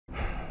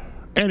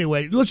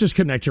Anyway, let's just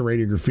connect to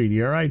Radio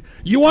Graffiti, all right?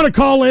 You want to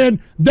call in?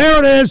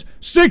 There it is,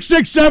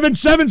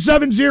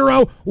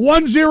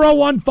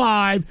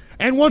 667-770-1015.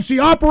 And once the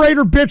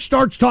operator bitch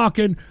starts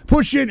talking,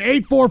 push in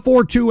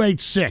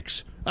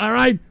 844-286, all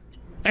right?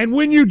 And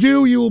when you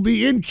do, you will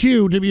be in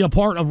queue to be a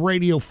part of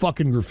Radio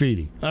fucking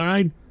Graffiti, all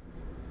right?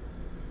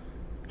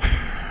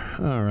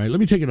 All right, let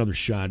me take another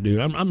shot, dude.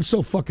 I'm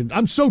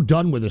so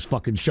done with this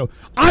fucking show.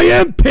 I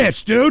am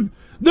pissed, dude.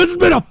 This has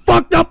been a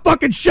fucked up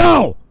fucking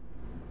show.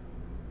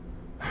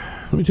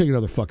 Let me take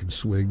another fucking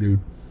swig, dude.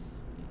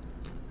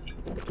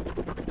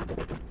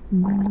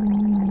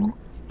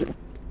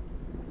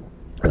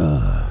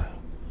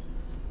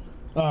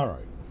 All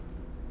right.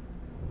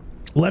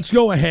 Let's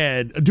go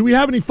ahead. Do we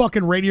have any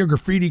fucking Radio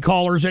Graffiti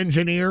callers,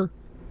 engineer?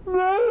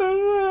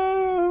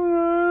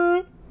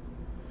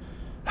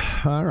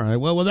 All right.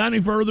 Well, without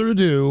any further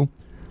ado,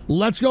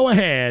 let's go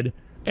ahead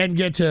and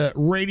get to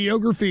Radio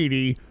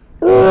Graffiti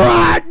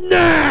right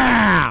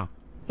now.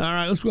 All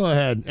right, let's go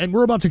ahead. And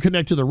we're about to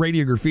connect to the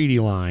Radio Graffiti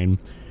line.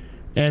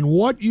 And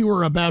what you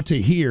are about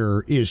to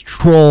hear is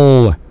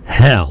troll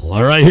hell.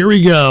 All right, here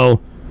we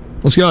go.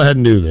 Let's go ahead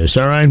and do this,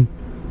 all right?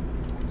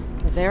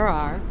 There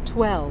are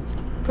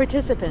 12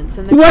 participants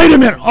in the... Wait a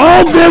minute.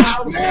 All this...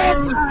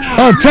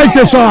 Oh, take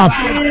this off.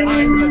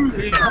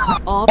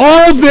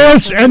 All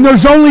this, and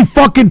there's only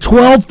fucking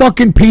 12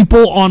 fucking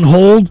people on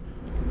hold?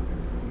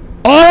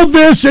 All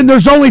this, and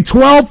there's only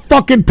 12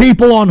 fucking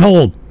people on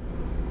hold?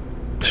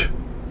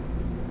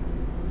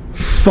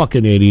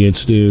 Fucking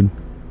idiots, dude.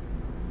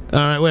 All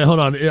right, wait, hold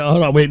on.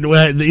 Wait,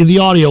 the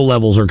audio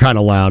levels are kind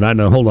of loud. I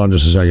know. Hold on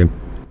just a second.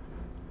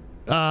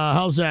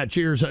 How's that?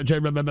 Cheers. How's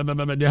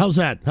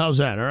that? How's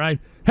that? All right.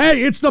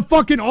 Hey, it's the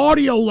fucking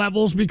audio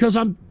levels because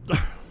I'm...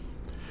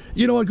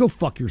 You know what? Go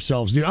fuck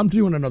yourselves, dude. I'm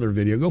doing another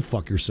video. Go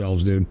fuck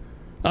yourselves, dude.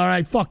 All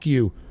right, fuck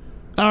you.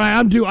 All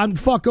right,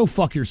 go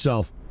fuck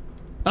yourself.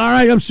 All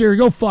right, I'm serious.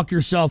 Go fuck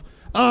yourself.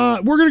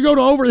 We're going to go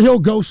to Over the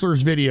Hill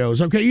Ghostler's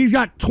videos, okay? He's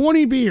got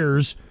 20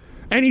 beers,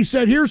 and he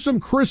said, here's some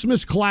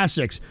Christmas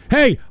classics.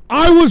 Hey,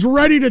 I was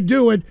ready to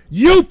do it.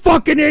 You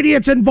fucking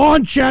idiots in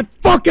Vaughn chat,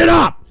 fuck it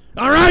up,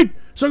 all right?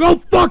 So go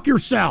fuck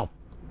yourself.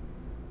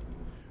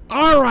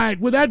 All right,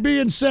 with that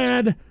being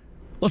said,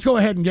 let's go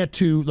ahead and get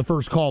to the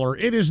first caller.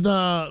 It is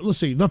the, let's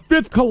see, the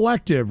Fifth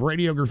Collective,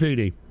 Radio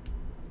Graffiti.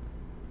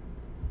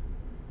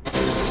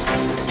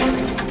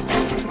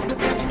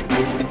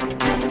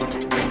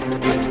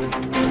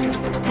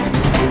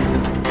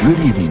 Good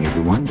evening,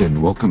 everyone,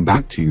 and welcome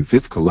back to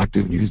Fifth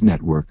Collective News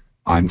Network.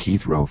 I'm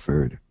Keith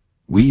Relford.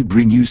 We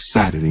bring you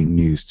Saturday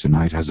news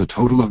tonight as a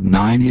total of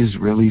 9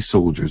 Israeli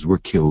soldiers were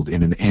killed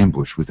in an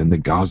ambush within the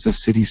Gaza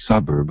City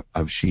suburb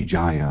of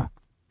Shijaya.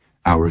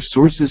 Our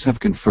sources have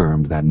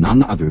confirmed that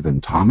none other than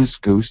Thomas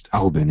Ghost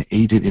Albin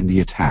aided in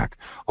the attack,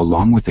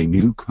 along with a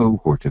new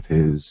cohort of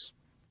his.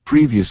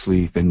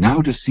 Previously, the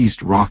now-deceased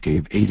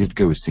Rockav aided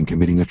Ghost in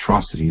committing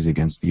atrocities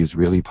against the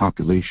Israeli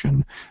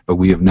population, but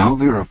we have now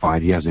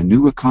verified he has a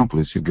new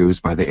accomplice who goes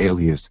by the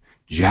alias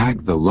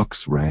Jag the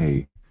Lux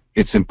Ray.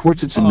 It's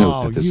important to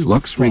note that this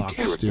Lux Ray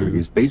character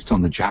is based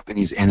on the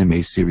Japanese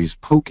anime series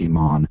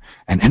Pokemon,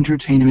 an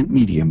entertainment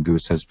medium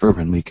Ghost has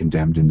fervently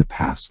condemned in the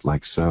past,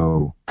 like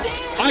so.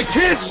 I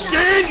can't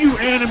stand you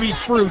enemy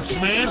fruits,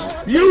 man.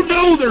 You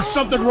know there's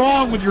something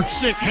wrong with your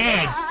sick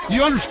head.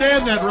 You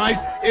understand that, right?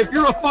 If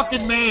you're a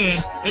fucking man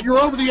and you're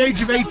over the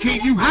age of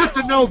 18, you have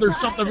to know there's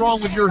something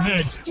wrong with your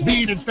head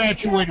being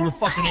infatuated with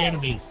fucking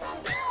enemies.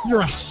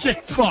 You're a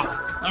sick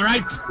fuck, all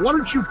right? Why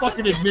don't you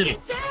fucking admit it?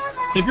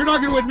 If you're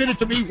not going to admit it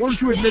to me, why don't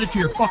you admit it to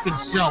your fucking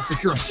self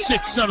that you're a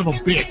sick son of a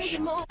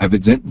bitch?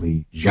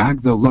 Evidently,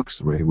 Jag the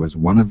Luxray was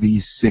one of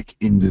these sick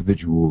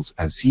individuals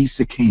as he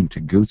succumbed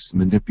to Ghost's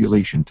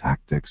manipulation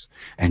tactics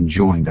and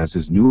joined as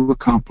his new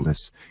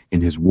accomplice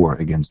in his war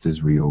against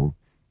Israel.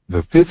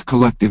 The Fifth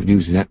Collective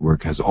News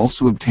Network has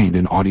also obtained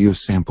an audio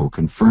sample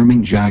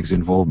confirming Jag's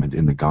involvement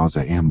in the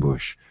Gaza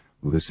ambush.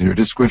 Listener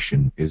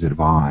discretion is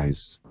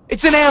advised.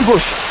 It's an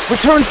ambush!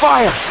 Return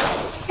fire!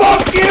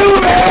 Fuck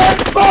you, man!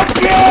 Fuck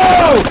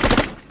you!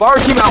 Fire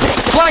team out!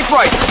 Flank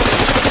right!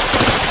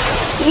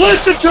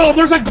 Listen to them!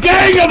 There's a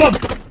gang of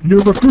them! New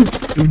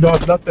recruits, do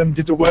not let them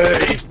get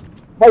away.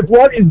 My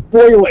blood is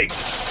boiling.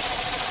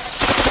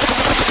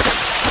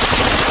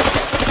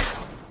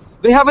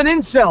 They have an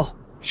incel!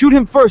 Shoot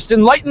him first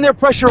and lighten their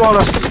pressure on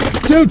us!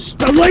 Dude,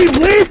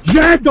 leave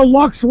Jag the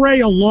Lux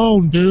Ray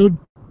alone, dude!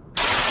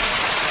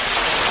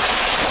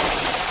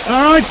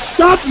 Alright,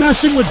 stop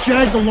messing with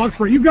Jag the Lux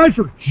Ray. You guys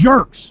are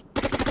jerks!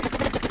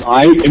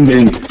 I am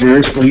being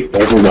seriously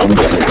overwhelmed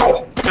right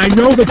now. I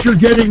know that you're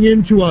getting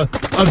into a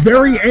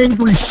very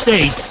angry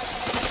state.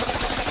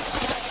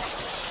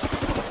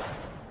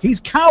 He's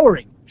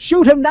cowering!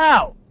 Shoot him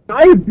now!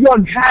 I am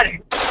beyond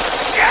panic.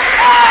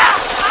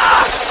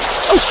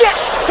 Oh shit!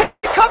 Take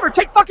cover!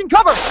 Take fucking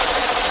cover!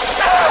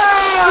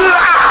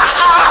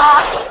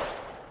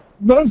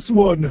 This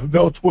one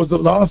felt was the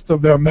last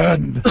of their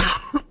men.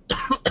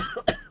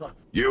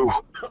 You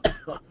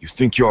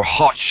think you're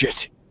hot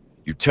shit.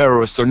 You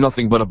terrorists are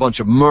nothing but a bunch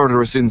of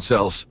murderous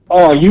incels.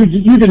 Oh, you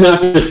did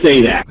not just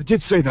say that. I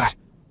did say that.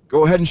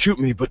 Go ahead and shoot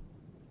me, but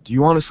do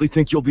you honestly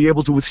think you'll be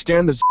able to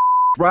withstand this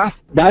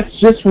wrath? That's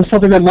just for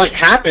something that might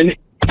happen.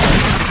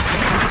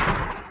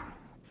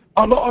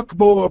 Allah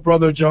Akbar,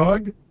 Brother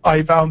Jog.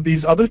 I found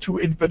these other two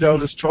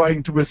infidels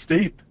trying to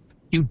escape.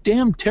 You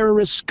damn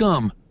terrorist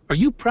scum. Are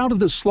you proud of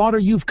the slaughter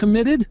you've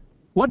committed?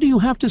 What do you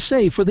have to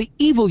say for the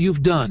evil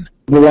you've done?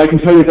 Well, I can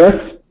tell you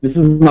this. This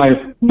is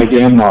my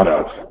damn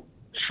motto.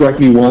 Strike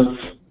me once,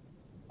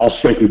 I'll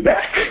strike you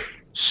back.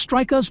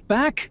 Strike us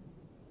back?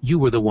 You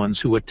were the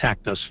ones who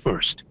attacked us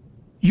first.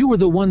 You were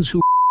the ones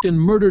who and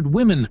murdered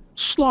women,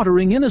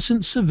 slaughtering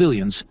innocent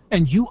civilians,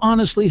 and you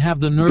honestly have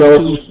the nerve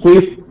to...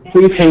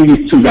 Please hang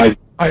these two guys.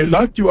 I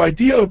like your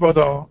idea,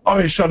 brother.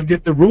 I shall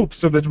get the rope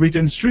so that we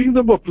can string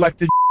them up like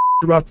the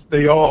rats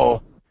they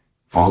are.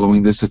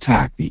 Following this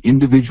attack, the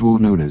individual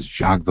known as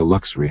Jag the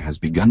Luxury has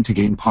begun to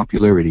gain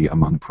popularity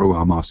among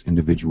pro-Hamas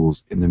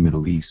individuals in the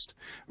Middle East,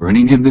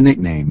 earning him the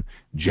nickname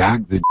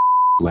Jag the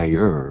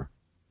Layer.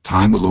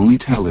 Time will only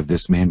tell if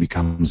this man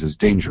becomes as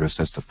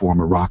dangerous as the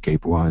former Rock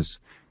Ape was.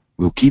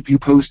 We'll keep you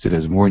posted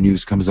as more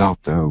news comes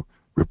out, though.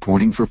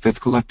 Reporting for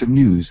Fifth Collective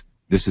News,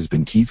 this has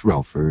been Keith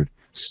Relford.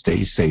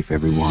 Stay safe,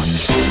 everyone. You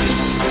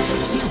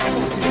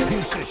fucking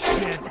piece of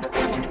shit.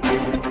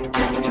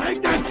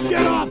 Take that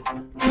shit off!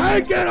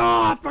 Take it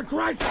off, for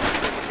Christ's sake!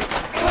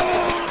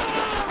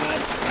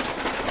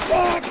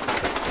 Fuck!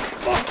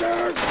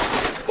 Fucker!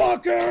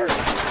 Fucker!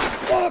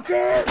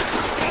 Fucker!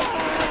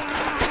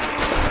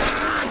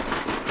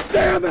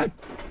 Damn it!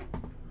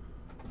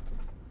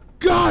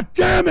 God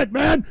damn it,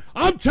 man!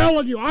 I'm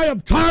telling you, I am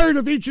tired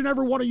of each and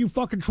every one of you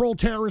fucking troll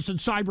terrorists and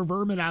cyber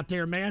vermin out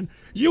there, man.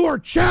 You are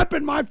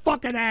chapping my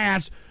fucking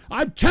ass.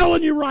 I'm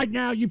telling you right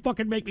now, you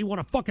fucking make me want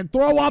to fucking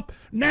throw up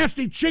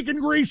nasty chicken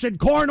grease and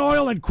corn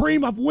oil and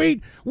cream of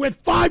wheat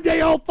with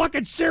 5-day-old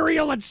fucking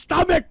cereal and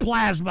stomach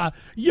plasma.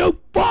 You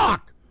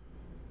fuck!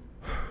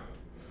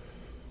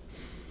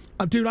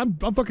 Dude, I'm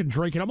fucking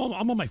drinking. I'm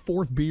on my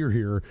 4th beer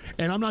here,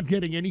 and I'm not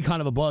getting any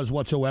kind of a buzz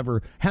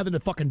whatsoever having to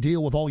fucking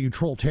deal with all you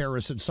troll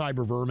terrorists and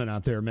cyber vermin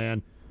out there,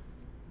 man.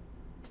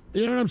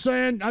 You know what I'm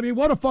saying? I mean,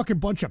 what a fucking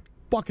bunch of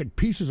fucking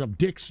pieces of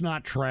dick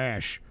snot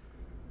trash.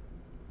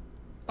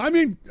 I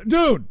mean,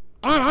 dude,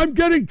 I'm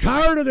getting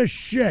tired of this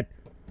shit.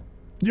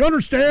 You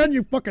understand,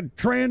 you fucking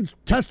trans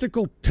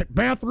testicle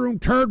bathroom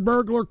turd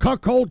burglar,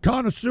 cuckold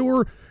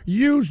connoisseur,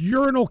 used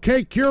urinal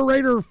cake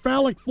curator,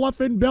 phallic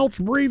fluffing,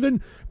 belch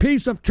breathing,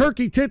 piece of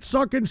turkey tit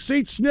sucking,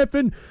 seat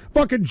sniffing,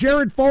 fucking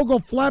Jared Fogle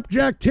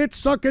flapjack tit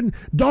sucking,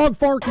 dog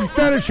farting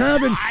fetish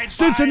having,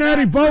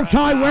 Cincinnati bow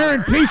tie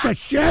wearing piece of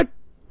shit.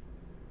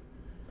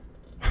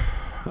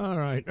 All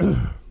right.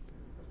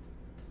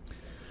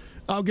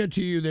 I'll get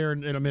to you there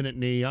in a minute,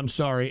 Nee. I'm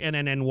sorry.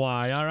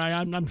 NNNY. All right,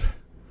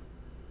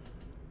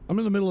 I'm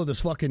in the middle of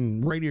this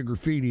fucking radio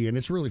graffiti, and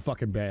it's really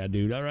fucking bad,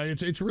 dude. All right,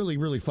 it's really,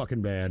 really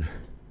fucking bad.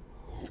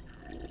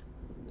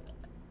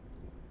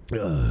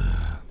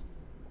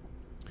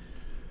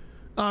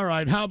 All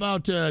right, how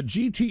about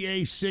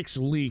GTA 6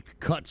 leak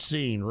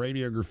cutscene,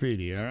 radio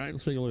graffiti? All right,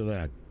 let's take a look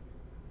at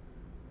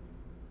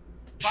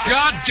that.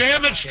 God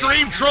damn it,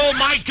 Stream Troll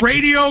Mike!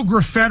 Radio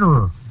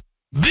Graffetterer.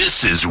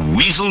 This is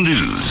Weasel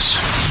News.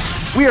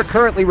 We are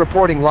currently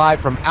reporting live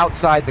from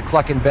outside the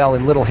Cluck and Bell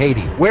in Little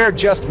Haiti, where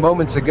just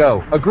moments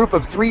ago, a group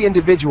of 3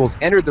 individuals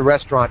entered the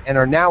restaurant and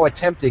are now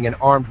attempting an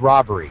armed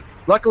robbery.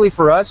 Luckily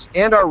for us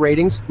and our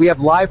ratings, we have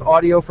live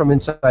audio from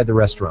inside the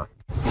restaurant.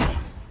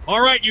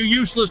 All right, you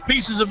useless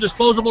pieces of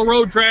disposable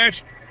road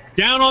trash,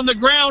 down on the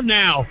ground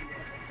now,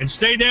 and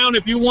stay down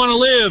if you want to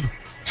live.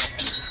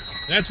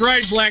 That's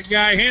right, black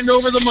guy, hand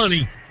over the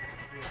money.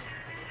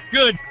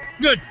 Good,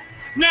 good.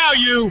 Now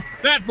you,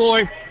 fat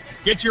boy,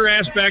 get your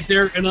ass back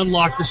there and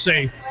unlock the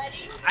safe.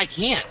 I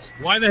can't.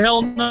 Why the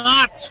hell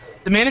not?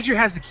 The manager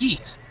has the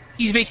keys.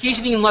 He's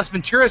vacationing in Las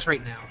Venturas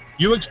right now.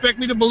 You expect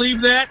me to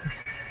believe that?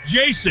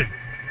 Jason,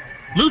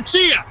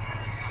 Lucia,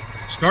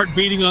 start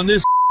beating on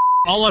this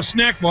a la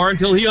snack bar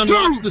until he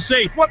unlocks the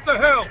safe. What the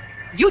hell?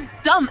 You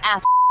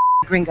dumb-ass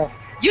gringo.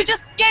 You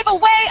just gave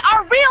away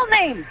our real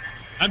names.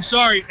 I'm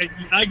sorry,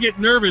 I get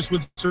nervous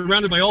when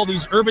surrounded by all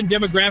these urban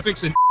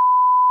demographics and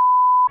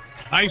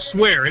I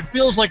swear, it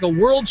feels like a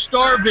World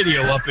Star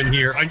video up in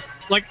here.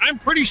 I'm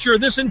pretty sure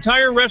this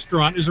entire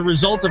restaurant is a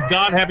result of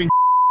God having...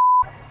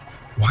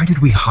 Why did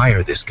we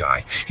hire this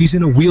guy? He's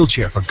in a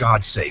wheelchair, for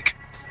God's sake.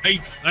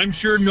 Hey, I'm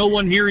sure no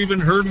one here even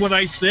heard what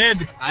I said.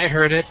 I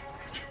heard it.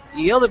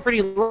 You yelled it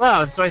pretty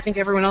loud, so I think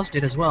everyone else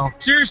did as well.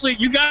 Seriously,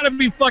 you gotta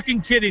be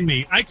fucking kidding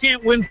me. I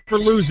can't win for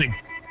losing.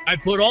 I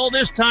put all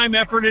this time,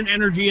 effort, and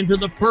energy into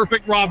the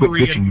perfect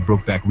robbery. Quit bitching, you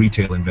broke-back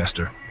retail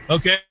investor.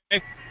 Okay.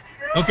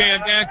 Okay,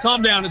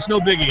 calm down. It's no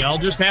biggie. I'll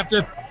just have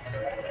to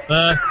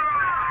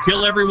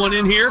kill everyone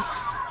in here.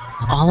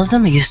 All of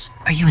them?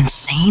 Are you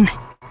insane?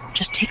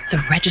 Just take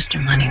the register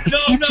money.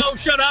 No,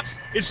 shut up.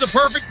 It's the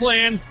perfect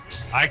plan.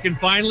 I can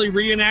finally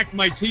reenact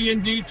my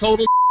T&D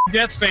total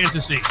death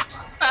fantasy.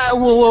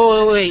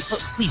 Wait.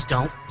 Please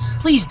don't.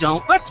 Please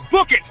don't. Let's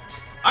book it.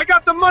 I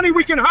got the money.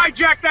 We can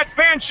hijack that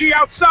banshee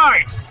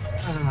outside.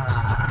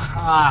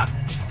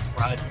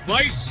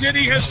 Vice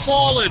City has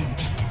fallen.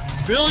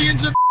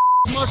 Billions of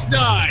must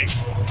die.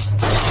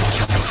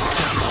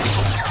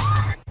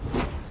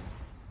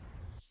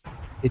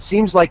 It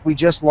seems like we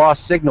just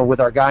lost signal with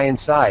our guy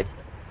inside.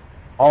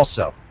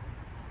 Also,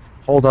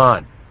 hold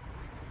on.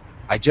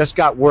 I just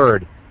got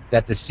word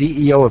that the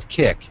CEO of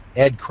Kick,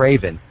 Ed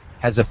Craven,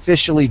 has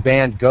officially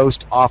banned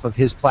Ghost off of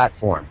his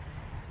platform.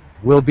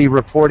 We'll be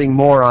reporting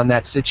more on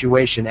that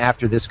situation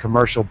after this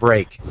commercial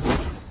break.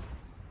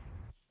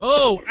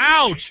 Oh,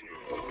 ouch!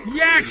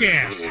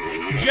 Jackass!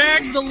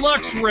 Jag the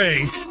Lux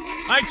Ray.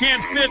 I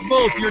can't fit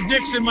both your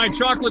dicks and my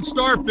chocolate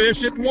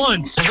starfish at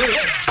once.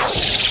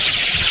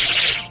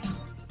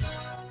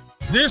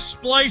 This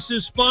splice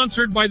is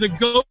sponsored by the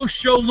Ghost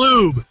Show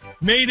Lube,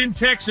 made in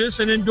Texas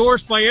and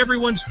endorsed by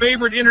everyone's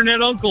favorite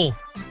internet uncle.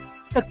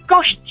 The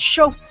Ghost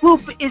Show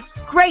Lube is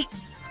great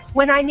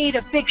when I need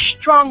a big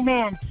strong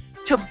man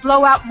to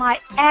blow out my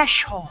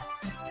ash hole.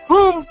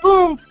 Boom,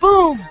 boom,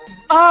 boom.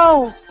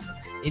 Oh.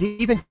 It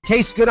even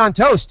tastes good on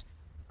toast.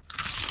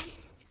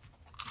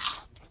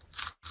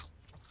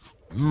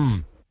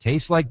 Mmm,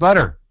 tastes like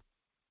butter.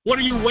 What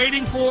are you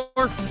waiting for?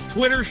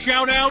 Twitter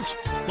shout-outs?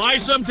 Buy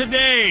some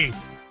today.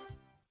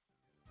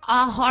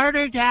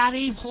 Harder,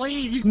 Daddy,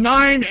 please.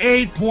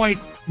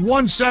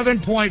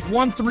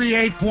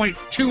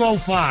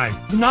 98.17.138.205.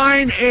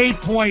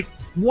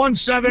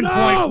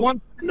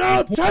 98.17.1.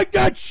 No, take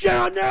that shit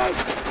out now.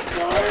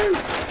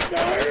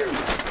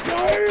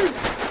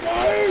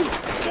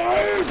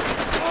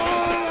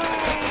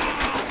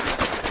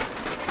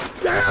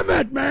 Damn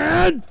it,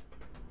 man.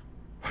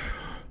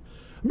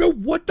 No,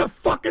 what the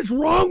fuck is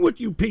wrong with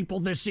you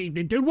people this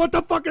evening, dude? What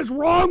the fuck is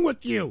wrong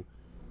with you?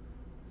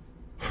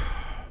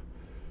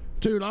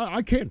 Dude,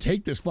 I can't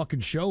take this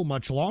fucking show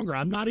much longer.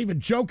 I'm not even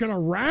joking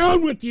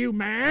around with you,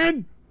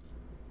 man.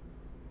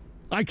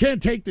 I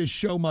can't take this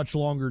show much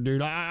longer,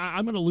 dude.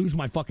 I'm gonna lose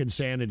my fucking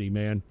sanity,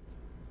 man.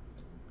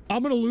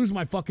 I'm gonna lose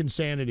my fucking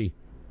sanity.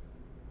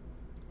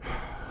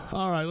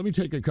 All right, let me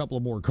take a couple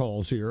of more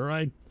calls here, all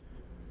right?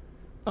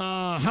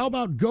 How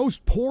about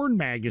Ghost Porn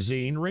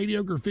Magazine,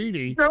 Radio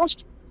Graffiti?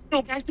 Ghost,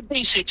 go back to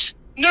basics.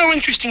 No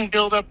interesting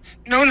build-up,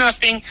 no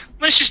nothing.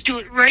 Let's just do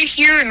it right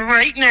here and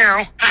right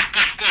now.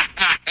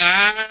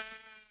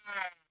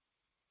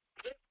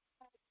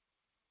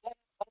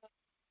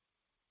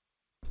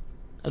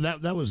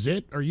 That was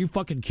it? Are you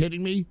fucking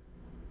kidding me?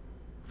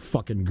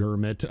 Fucking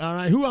Gurmit. All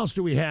right, who else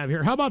do we have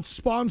here? How about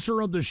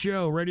sponsor of the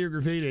show, Radio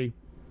Graffiti?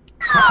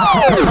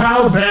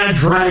 Proud Bad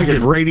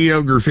Dragon,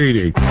 Radio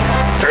Graffiti.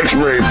 It's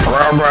me,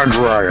 Proud Bad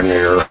Dragon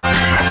here.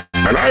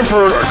 And I've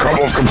heard a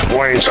couple of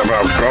complaints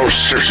about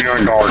Ghost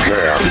 $69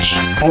 cans.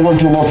 That was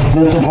the most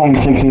disappointing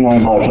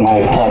 $69 in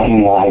my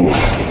fucking life.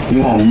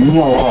 You have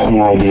no fucking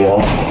idea.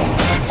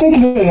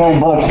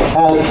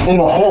 $69 in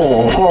a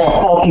hole for a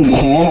fucking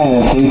can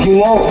and a thank you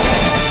note.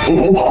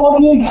 It's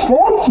fucking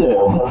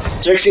expensive.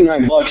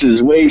 $69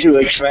 is way too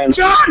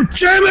expensive. God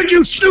damn it,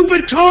 you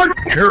stupid tart!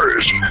 Here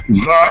is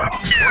the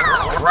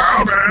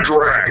Proud Bad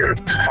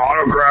Dragon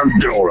autographed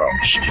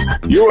dildos.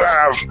 You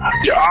have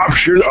the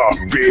option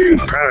of being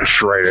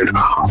penetrated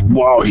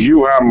while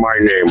you have my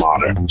name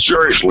on it.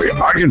 Seriously,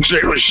 I can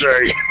safely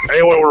say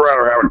anyone would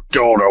rather have a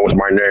dildo with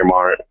my name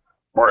on it,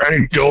 or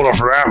any dildo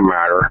for that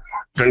matter,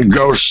 than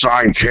ghost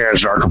signed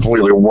cans that are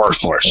completely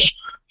worthless.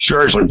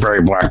 Seriously,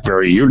 Barry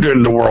Blackberry, you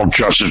did the world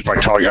justice by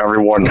telling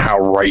everyone how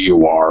right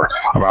you are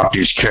about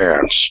these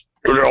cans.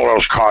 Your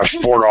dildos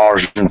cost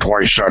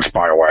 $4.20,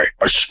 by the way.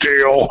 A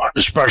steal,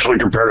 especially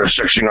compared to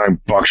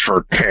 $69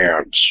 for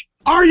cans.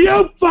 Are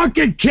you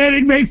fucking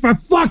kidding me? For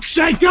fuck's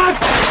sake, God!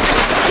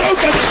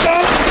 Stupid son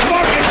of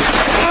fucking...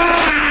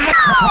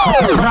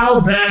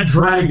 Proud Bad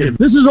Dragon.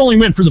 This is only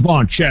meant for the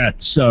Vaughn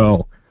chat,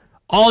 so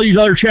all these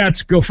other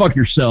chats, go fuck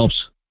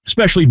yourselves.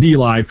 Especially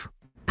D-Live.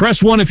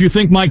 Press 1 if you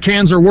think my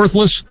cans are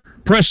worthless.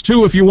 Press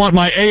 2 if you want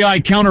my AI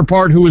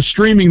counterpart who is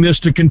streaming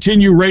this to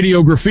continue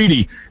Radio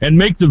Graffiti and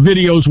make the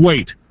videos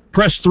wait.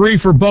 Press 3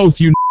 for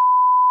both, you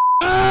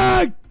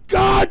Ah,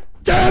 God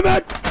damn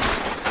it!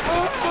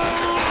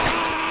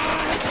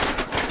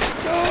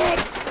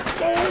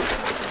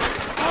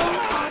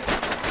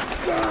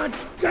 God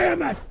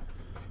damn it!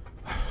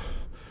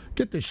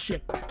 Get this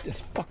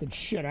fucking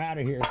shit out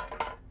of here.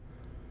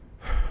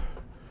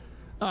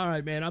 All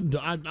right, man, I'm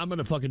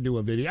gonna fucking do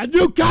a video.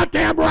 You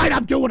goddamn right,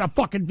 I'm doing a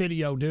fucking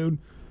video, dude.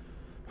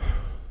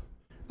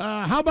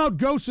 How about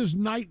Ghost's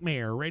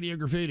Nightmare, Radio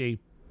Graffiti?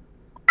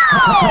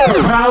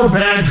 Proud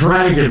Bad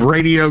Dragon,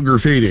 Radio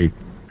Graffiti.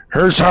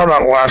 Here's how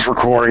that last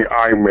recording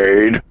I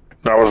made,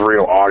 that was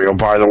real audio,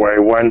 by the way,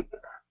 went.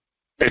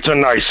 It's a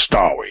nice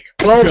story.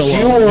 Folks,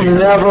 you will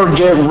never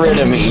get rid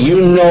of me.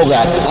 You know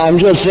that. I'm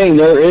just saying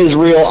there is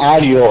real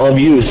audio of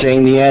you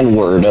saying the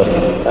N-word.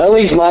 At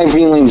least my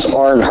feelings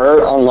aren't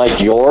hurt,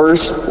 unlike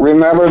yours.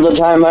 Remember the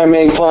time I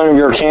made fun of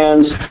your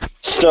cans?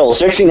 Still,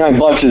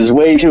 $69 is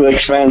way too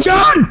expensive.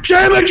 God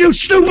damn it, you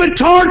stupid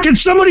tart! Can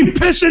somebody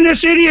piss in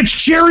this idiot's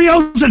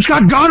Cheerios that's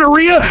got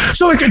gonorrhea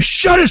so he can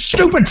shut his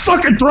stupid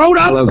fucking throat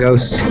up? Hello,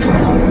 Ghost.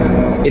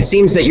 It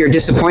seems that your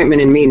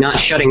disappointment in me not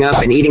shutting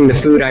up and eating the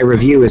food I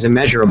review is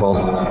immeasurable,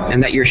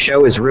 and that your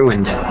show is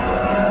ruined.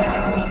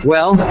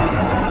 Well,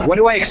 What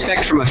do I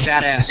expect from a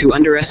fat ass who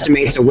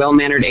underestimates a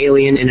well-mannered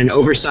alien in an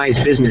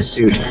oversized business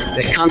suit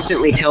that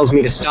constantly tells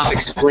me to stop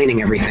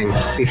explaining everything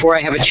before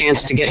I have a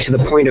chance to get to the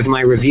point of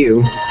my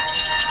review,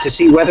 to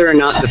see whether or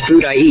not the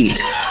food I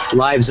eat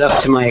lives up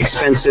to my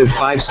expensive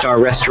 5-star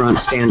restaurant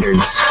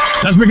standards?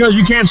 That's because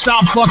you can't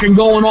stop fucking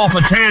going off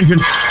a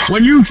tangent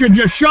when you should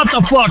just shut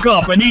the fuck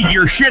up and eat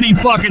your shitty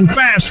fucking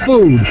fast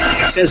food.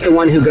 Says the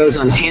one who goes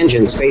on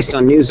tangents based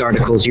on news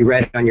articles you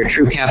read on your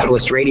True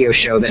Capitalist radio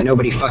show that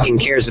nobody fucking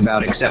cares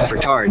about except for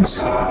tards.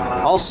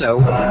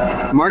 Also,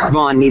 Mark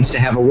Vaughn needs to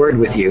have a word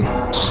with you.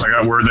 I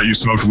got word that you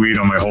smoked weed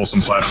on my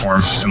Wholesome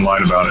platform and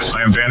lied about it.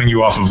 I am banning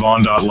you off of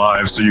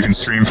Vaughn.live so you can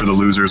stream for the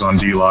losers on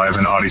DLive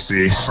and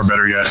Odyssey, or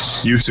better yet,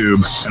 YouTube,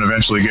 and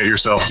eventually get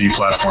yourself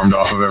deplatformed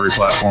off of every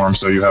platform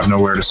so you have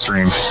nowhere to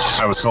stream.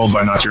 I was told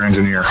by not your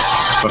engineer,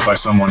 but by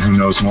someone who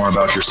knows more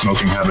about your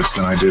smoking habits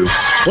than I do.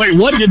 Wait,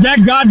 what did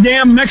that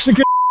goddamn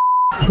Mexican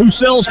who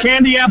sells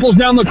candy apples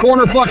down the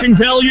corner fucking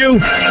tell you?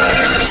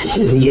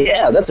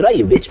 Yeah, that's right,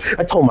 you bitch.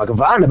 I told Mark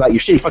Vaughn about your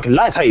shitty fucking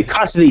lies, how you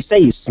constantly say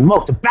you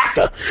smoke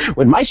tobacco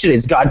when my shit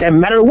is goddamn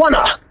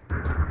marijuana.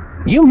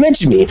 You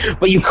mentioned me,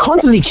 but you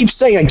constantly keep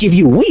saying I give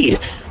you weed.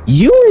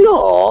 You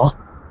know,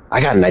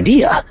 I got an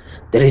idea.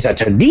 There is a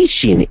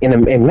tradition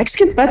in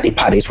Mexican birthday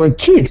parties where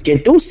kids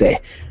get dulce.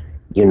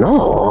 You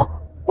know,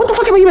 what the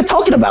fuck am I even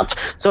talking about?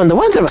 So in the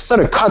words of a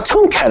certain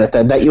cartoon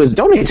character that was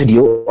donated to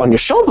you on your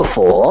show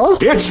before...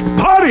 It's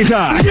party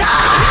time!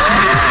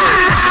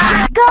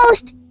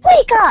 Ghost,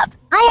 wake up!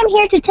 I am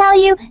here to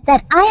tell you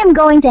that I am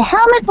going to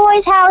Helmet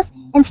Boy's house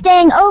and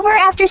staying over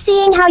after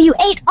seeing how you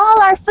ate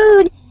all our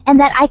food and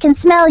that I can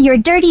smell your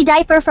dirty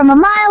diaper from a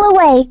mile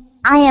away.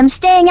 I am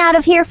staying out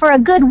of here for a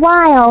good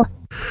while.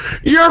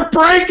 You're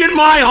breaking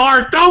my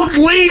heart! Don't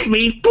leave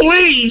me!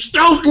 Please,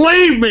 don't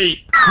leave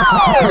me!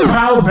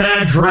 How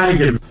bad,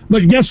 Dragon?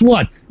 But guess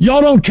what?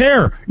 Y'all don't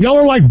care. Y'all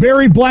are like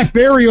Barry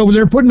Blackberry over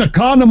there putting a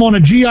condom on a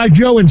G.I.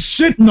 Joe and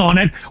sitting on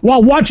it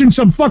while watching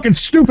some fucking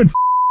stupid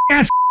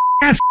ass.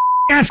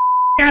 Shut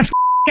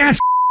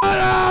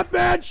up,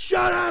 man!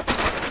 Shut up!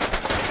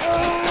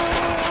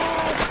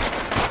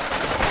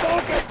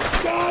 Fucking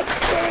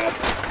goddamn!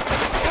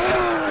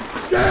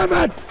 Ah, damn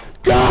it!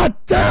 God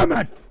damn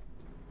it!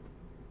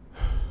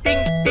 Bing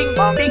bing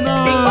bong bing bing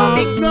bong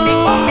bing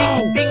bing bong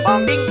bing bing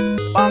bong bing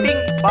bong bing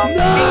bong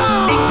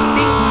bing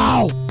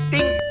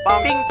bing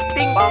bong bing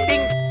bing bong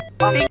bing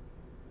bong bing.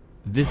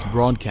 This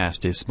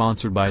broadcast is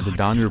sponsored by the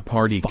Donner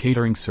Party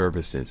Catering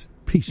Services.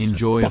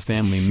 Enjoy a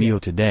family meal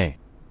today.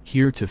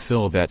 Here to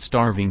fill that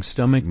starving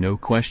stomach, no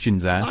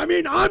questions asked. I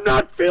mean, I'm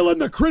not feeling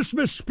the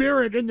Christmas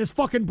spirit in this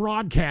fucking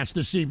broadcast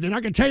this evening.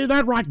 I can tell you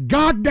that right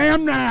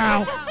goddamn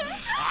now.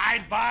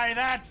 I'd buy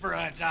that for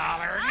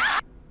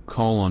 $1.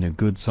 Call on a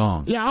good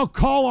song. Yeah, I'll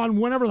call on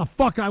whenever the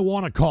fuck I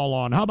want to call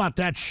on. How about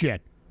that shit?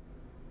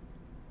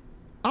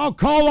 I'll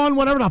call on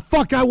whatever the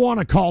fuck I want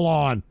to call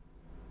on.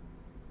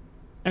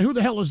 And who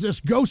the hell is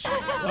this ghost? Oh,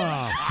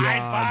 God.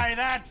 I'd buy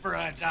that for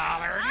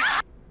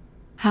 $1.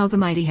 How the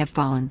mighty have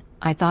fallen.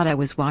 I thought I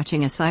was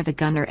watching a Cy the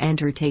Gunner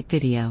Enter Tape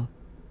video.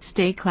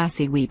 Stay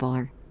classy,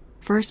 Weebler.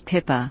 First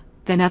Pippa,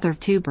 then other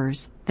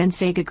tubers, then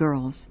Sega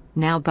Girls,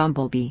 now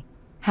Bumblebee.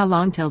 How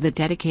long till the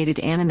dedicated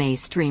anime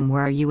stream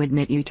where you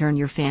admit you turn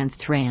your fans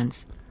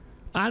trans?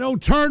 I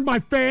don't turn my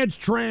fans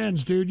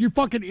trans, dude. You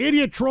fucking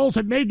idiot trolls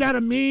have made that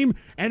a meme,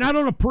 and I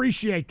don't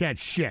appreciate that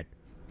shit.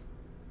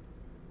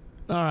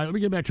 All right, let me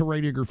get back to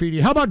Radio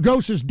Graffiti. How about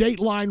Ghost's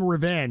Dateline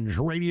Revenge,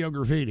 Radio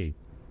Graffiti?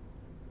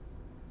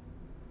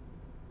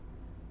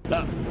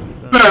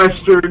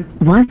 Bastard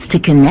wants to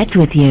connect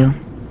with you.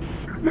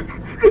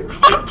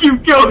 Fuck you,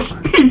 ghost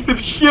piece of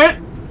shit!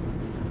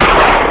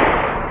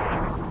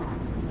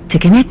 To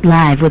connect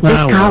live with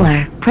this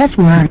caller, press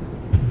 1.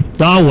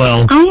 Oh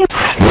well.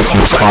 With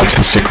this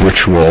autistic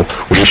ritual,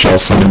 we shall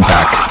summon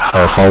back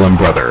our fallen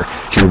brother.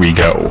 Here we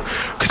go.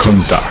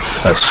 Kunda,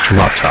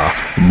 Estrata,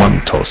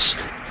 Montos,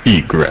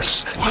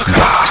 Igres,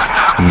 Gat,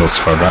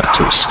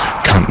 Nosferatus,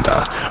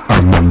 Kanda,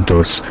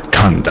 Armandos,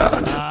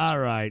 Kanda. All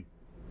right.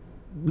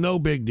 No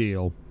big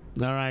deal.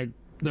 All right.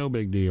 No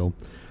big deal.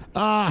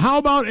 How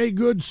about a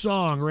good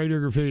song, Radio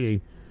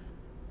Graffiti?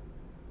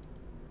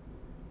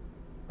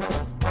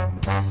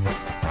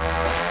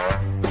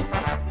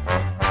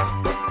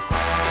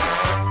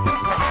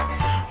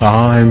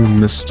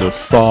 I'm Mr.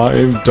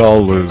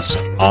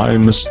 $5.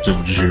 I'm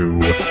Mr. Jew.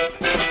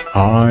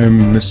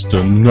 I'm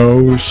Mr.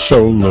 No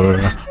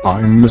Shoulder.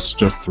 I'm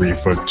Mr. 3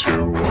 for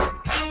 2.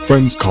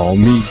 Friends call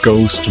me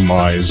Ghost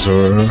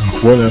Miser.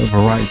 Whatever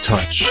I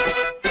touch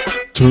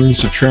turns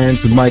to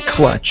trance in my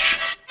clutch.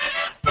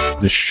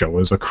 This show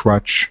is a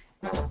crutch.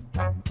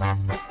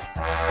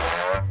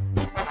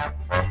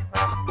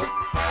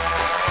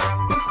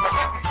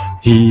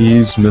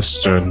 He's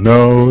Mr.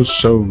 No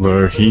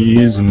Shoulder,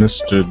 he's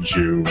Mr.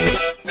 Jew.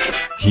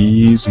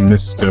 He's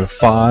Mr.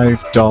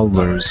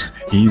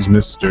 $5, he's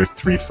Mr.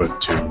 3 for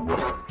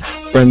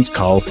 2. Friends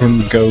call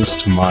him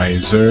Ghost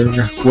Miser,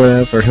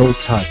 whatever he'll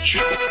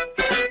touch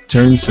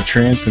turns to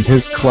trance in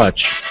his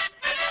clutch.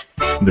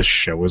 This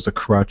show is a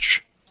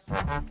crutch.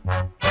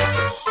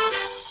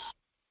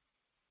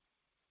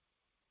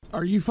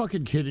 Are you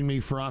fucking kidding me,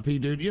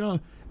 Froppy, dude? You know,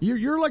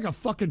 you're like a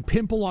fucking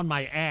pimple on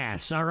my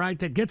ass, all right,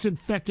 that gets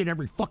infected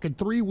every fucking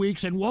 3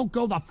 weeks and won't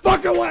go the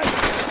fuck away!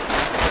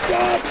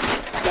 God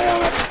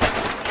damn it!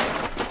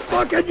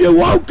 Fucking you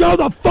won't go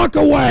the fuck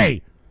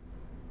away!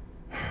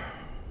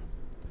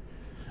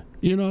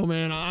 You know,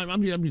 man,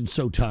 I'm getting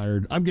so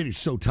tired. I'm getting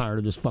so tired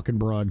of this fucking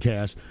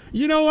broadcast.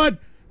 You know what?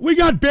 We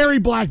got Barry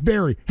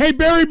Blackberry. Hey,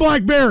 Barry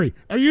Blackberry,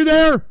 are you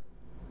there?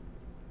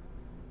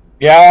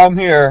 Yeah, I'm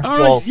here.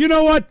 All right, you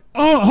know what?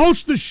 Oh,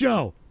 host the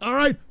show. All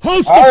right,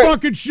 host the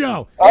fucking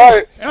show.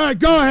 All right,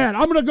 go ahead.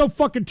 I'm gonna go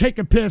fucking take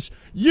a piss.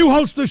 You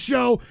host the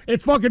show.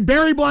 It's fucking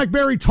Barry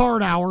Blackberry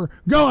Tard Hour.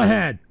 Go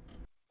ahead.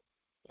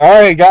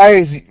 All right,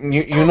 guys.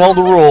 You know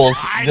the rules.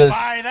 Just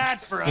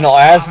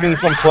ask me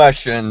some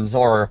questions,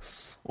 or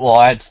well,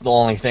 that's the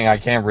only thing I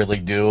can't really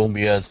do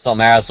because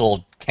some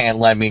asshole can't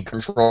let me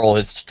control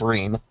his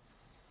stream.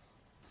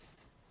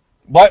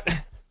 But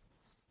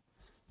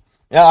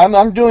yeah,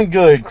 I'm doing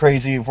good,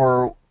 crazy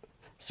for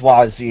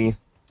Swazi.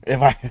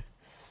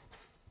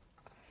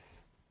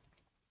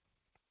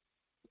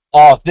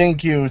 Oh,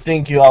 thank you,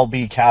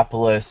 LB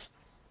Capitalist.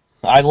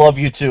 I love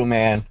you too,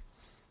 man.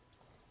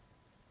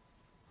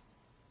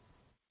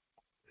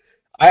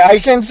 I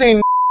can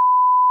say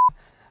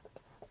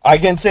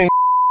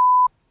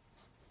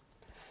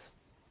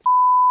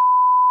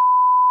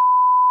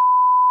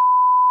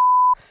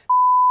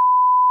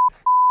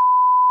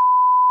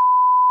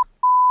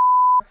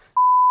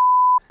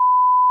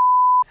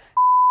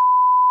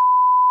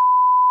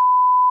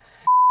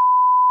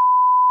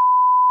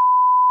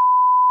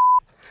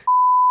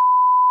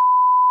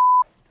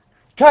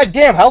God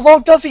damn, how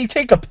long does he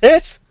take a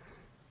piss?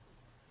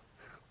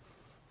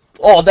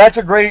 Oh, that's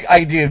a great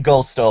idea,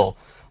 Ghosto.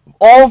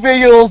 All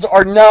videos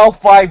are now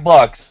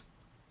 $5.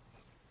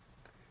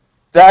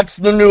 That's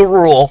the new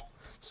rule.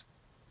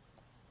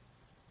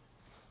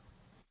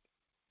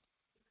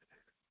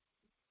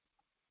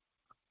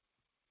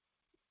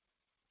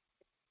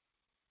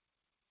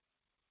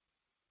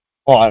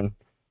 On.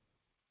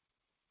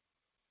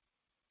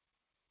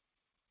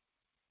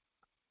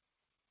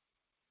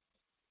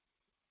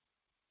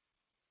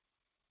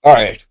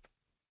 Alright.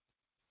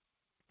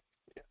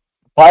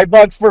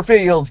 $5 for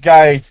videos,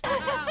 guys.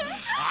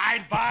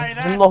 I'd buy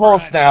that. I'm the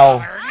host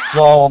now,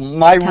 so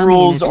my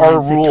rules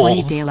are rules.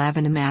 20 to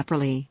 11 in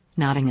Apperley,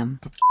 Nottingham.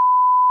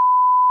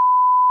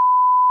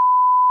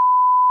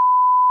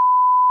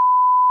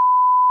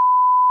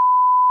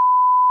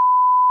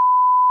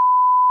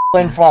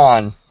 Lynn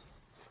Fawn.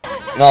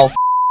 No,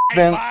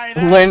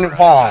 Lynn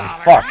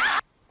Fawn. Fuck.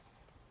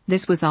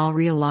 This was all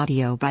real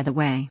audio, by the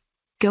way.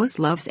 Ghost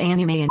loves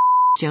anime and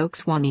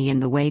jokes funny in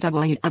the way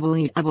www.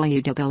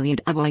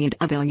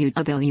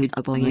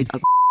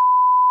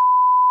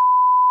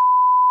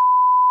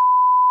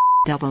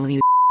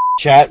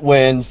 Chat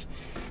wins.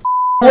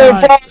 All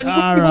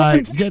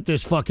right, get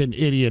this fucking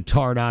idiot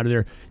tard out of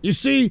there. You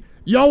see,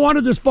 y'all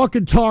wanted this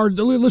fucking tard.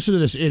 Listen to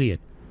this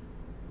idiot.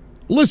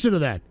 Listen to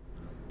that.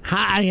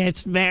 Hi,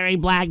 it's Barry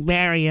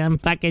Blackberry. I'm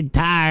fucking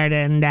tired,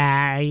 and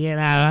I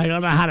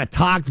don't know how to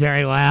talk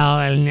very well,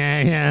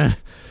 and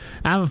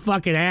I'm a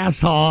fucking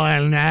asshole,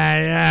 and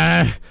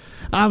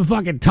I'm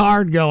fucking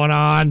tard going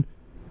on.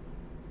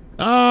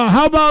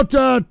 How about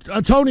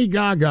Tony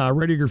Gaga,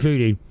 Radio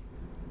Graffiti?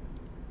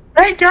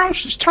 Hey,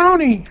 Ghost, it's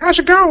Tony. How's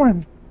it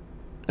going?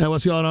 Hey,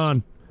 what's going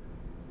on?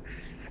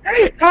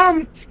 Hey,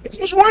 I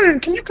was wondering,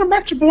 can you come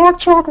back to Blog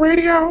Talk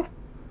Radio?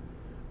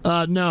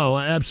 No,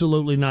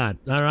 absolutely not.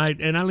 All right,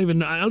 and I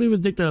don't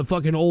even think the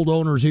fucking old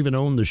owners even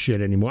own the shit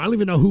anymore. I don't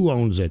even know who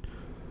owns it.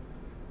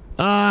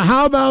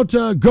 How about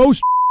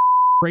Ghost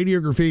Radio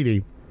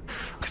Graffiti?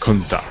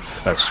 Kunda,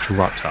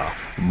 Estruata,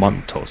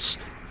 Montos,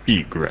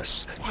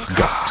 Igres,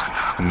 Gut,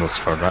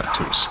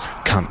 Nosferatus,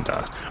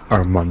 Kanda,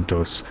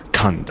 Armandos,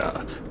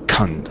 Kanda.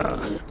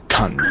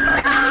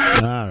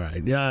 All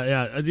right,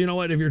 yeah. You know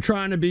what? If you're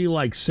trying to be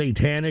like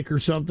satanic or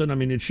something, I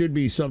mean, it should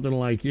be something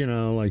like,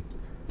 like.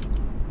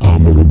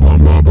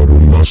 Amurubamba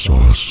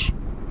Barumasas.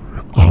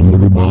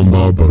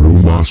 Amurubamba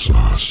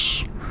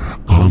Barumasas.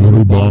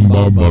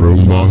 Amurubamba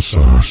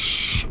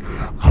Barumasas.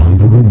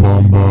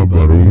 Amurubamba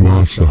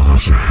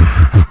Barumasas.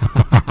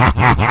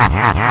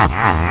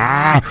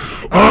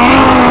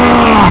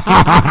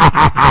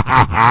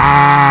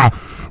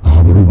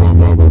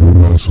 Amurubamba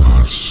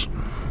Barumasas.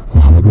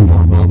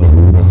 Amurubamba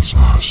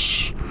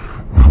Barumasas.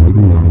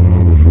 Amurubamba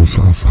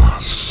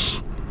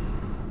Barumasas.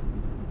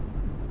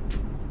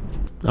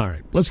 All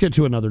right, let's get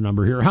to another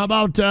number here. How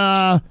about,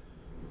 I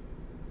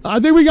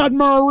think we got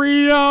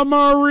Maria,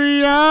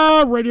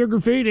 Radio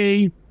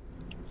Graffiti.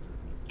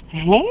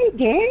 Hey,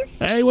 Dave.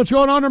 Hey, what's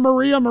going on to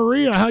Maria?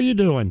 Maria, how you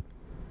doing?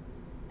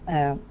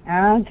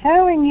 I'm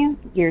telling you,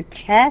 your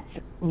chats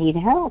need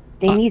help.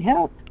 They need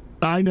help.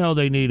 I know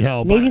they need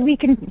help. Maybe we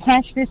can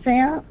hash this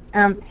out.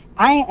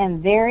 I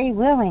am very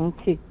willing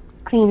to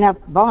clean up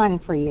Vaughn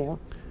for you.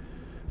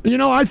 You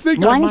know, I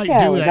think I might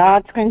do that. All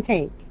it's going to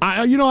take.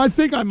 I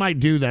think I might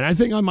do that. I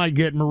think I might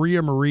get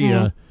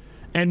Maria,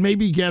 and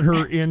maybe get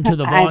her into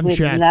the Vaughn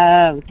chat.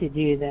 I would love to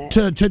do that.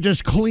 To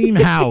just clean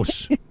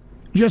house.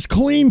 Just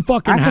clean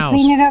fucking I can house.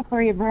 clean it up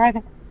for you,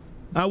 brother.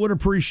 I would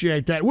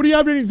appreciate that. Would you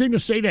have anything to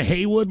say to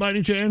Haywood by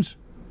any chance?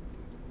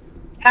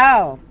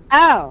 Oh,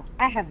 I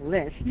have a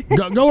list.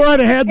 Go right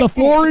ahead. The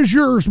floor is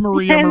yours,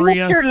 Maria.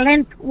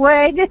 Mr.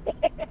 Lintwood.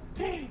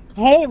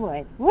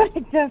 Haywood, what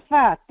the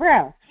fuck?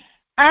 Bro,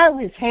 I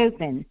was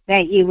hoping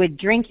that you would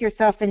drink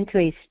yourself into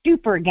a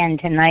stupor again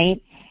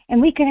tonight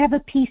and we could have a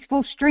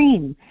peaceful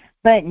stream.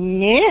 But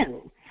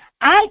no,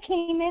 I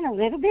came in a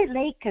little bit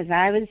late because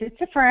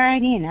it's a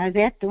Friday and I was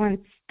out doing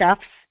stuff.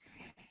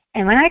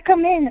 And when I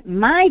come in,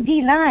 my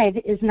D Live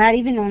is not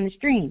even on the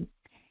stream.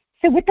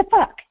 So what the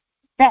fuck?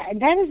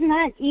 That is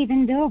not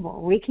even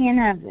doable. We can't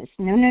have this.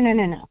 No.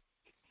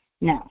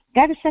 No.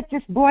 Gotta set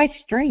this boy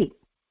straight.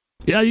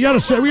 Yeah, we gotta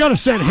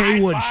set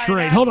Haywood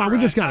straight. Hold on, we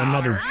just got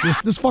another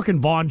this fucking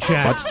Vaughn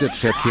chat. What's the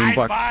check-in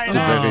back? The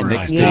very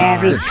next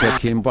day, the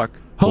check-in back.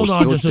 Hold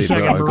on just a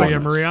second,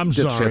 Maria, I'm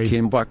sorry. The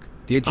check-in back.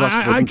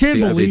 I can't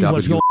believe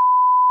what's going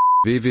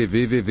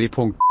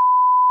www.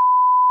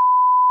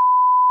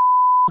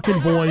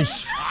 Fucking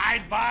voice.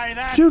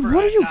 Dude,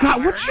 what do you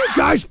got? What's your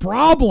guys'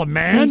 problem,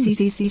 man? I mean,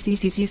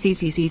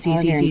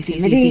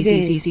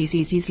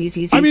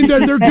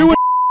 they're doing.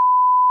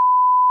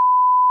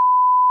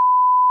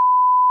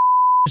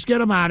 Just get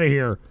them out of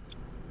here.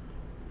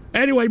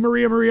 Anyway,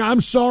 Maria, I'm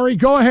sorry.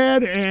 Go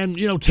ahead and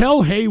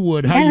tell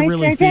Haywood how you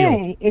really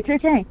feel. It's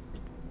okay.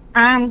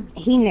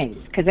 He knows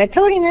because I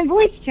told him in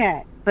voice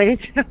chat, but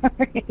it's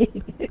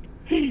alright.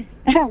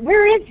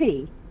 Where is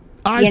he?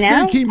 I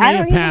think he may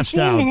have passed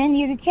out.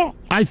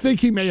 I think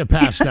he may have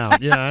passed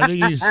out. Yeah, I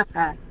think he's.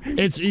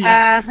 If you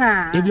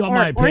want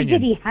my opinion. Or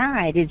did he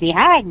hide? Is he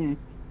hiding?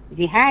 Is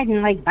he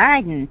hiding like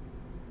Biden?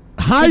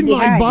 Hiding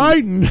like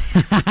Biden?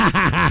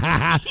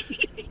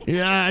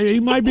 Yeah,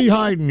 he might be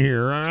hiding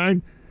here. All right.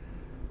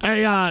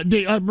 Hey,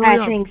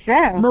 Maria, I think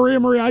so.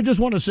 Maria, I just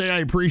want to say I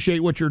appreciate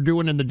what you're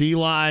doing in the D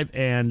Live,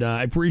 and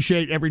I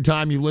appreciate every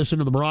time you listen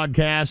to the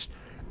broadcast.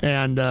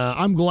 And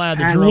I'm glad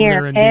that you're over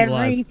there in D Live.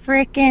 Every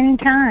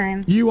freaking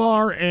time. You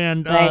are,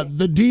 and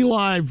the D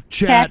Live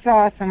chat. That's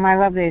awesome. I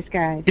love those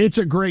guys. It's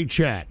a great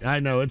chat. I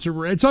know it's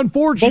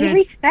unfortunate. They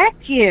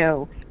respect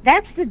you.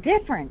 That's the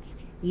difference.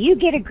 You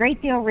get a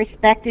great deal of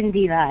respect in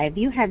D Live.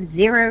 You have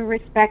zero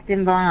respect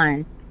in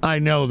Vaughn. I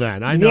know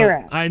that. I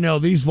know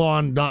these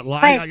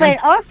Vaughn.live.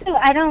 But also,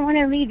 I don't want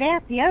to leave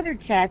out the other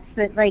chats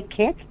that like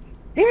Kick.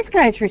 These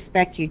guys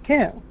respect you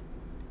too.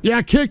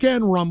 Yeah, Kick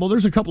and Rumble.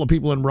 There's a couple of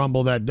people in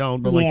Rumble that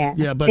don't, but they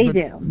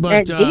do.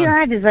 But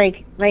D-Live is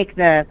like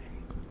the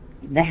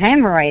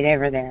hemorrhoid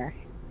over there.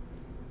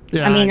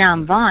 Yeah, I mean,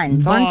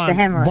 Vaughn. Vaughn's the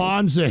hemorrhoid.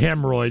 Vaughn's the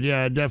hemorrhoid.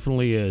 Yeah, it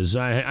definitely is.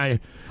 I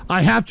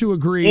have to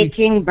agree.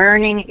 Itching,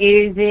 burning,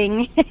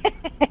 oozing.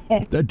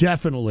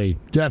 Definitely.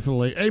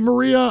 Hey,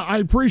 Maria, I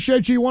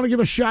appreciate you. You want to give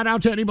a shout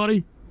out to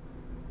anybody?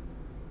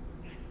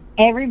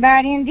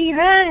 Everybody in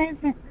D-Live.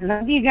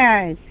 Love you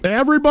guys.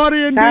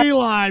 Everybody in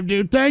D-Live,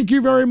 dude. Thank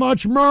you very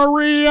much,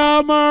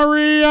 Maria.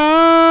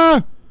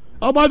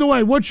 Oh, by the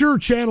way, what's your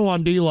channel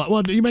on D-Live?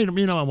 Well, you may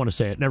not want to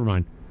say it. Never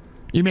mind.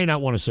 You may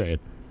not want to say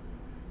it.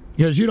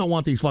 Because you don't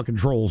want these fucking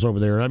trolls over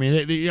there. I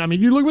mean,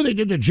 you look what they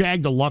did to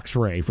Jag Deluxe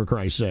Ray, for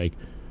Christ's sake.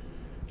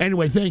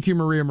 Anyway, thank you,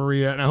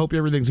 Maria, and I hope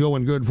everything's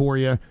going good for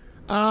you.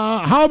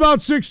 How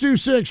about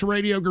 626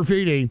 Radio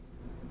Graffiti?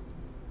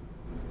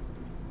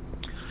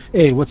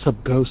 Hey, what's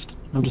up, Ghost?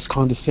 I'm just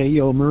calling to say,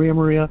 yo, Maria,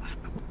 why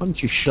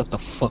don't you shut the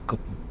fuck up,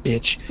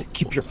 bitch?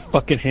 Keep your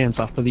fucking hands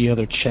off of the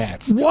other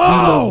chats. Whoa! We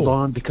love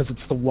Vaughn because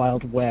it's the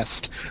Wild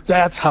West.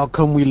 That's how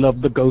come we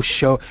love the Ghost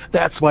Show.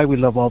 That's why we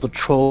love all the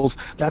trolls.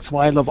 That's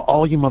why I love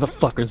all you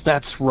motherfuckers.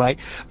 That's right.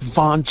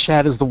 Vaughn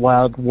chat is the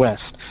Wild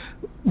West.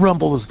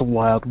 Rumble is the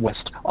Wild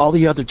West. All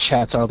the other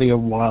chats are the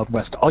Wild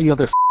West. All you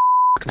other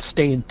can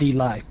stay in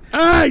D-Live.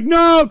 Hey,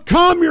 no,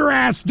 calm your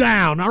ass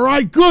down, all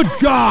right? Good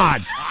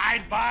God.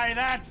 I'd buy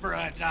that for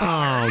 $1.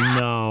 Oh,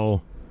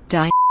 no.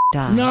 Die.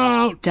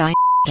 No. Die.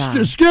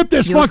 Skip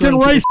this fucking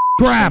race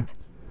crap.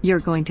 You're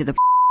going to the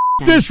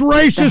this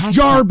racist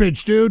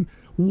garbage, dude.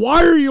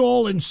 Why are you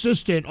all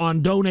insistent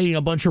on donating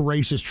a bunch of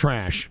racist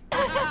trash?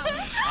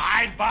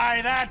 I'd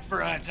buy that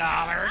for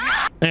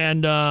 $1.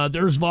 And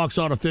there's Vox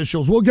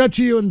Artificials. We'll get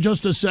to you in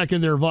just a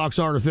second there, Vox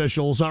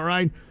Artificials, all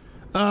right?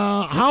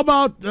 How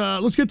about,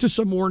 let's get to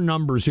some more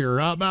numbers here.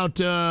 How about,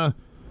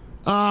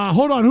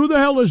 hold on, who the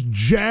hell is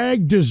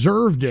Jag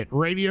Deserved It?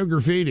 Radio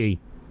Graffiti.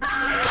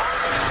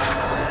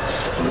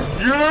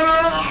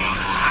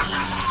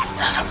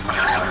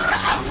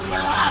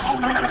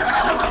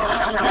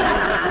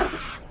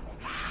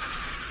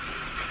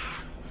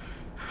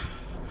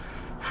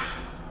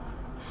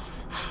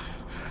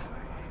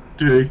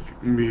 Take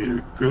me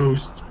to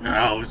Ghost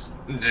House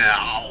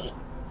now.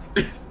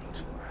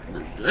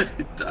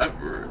 Time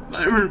for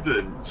my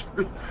revenge.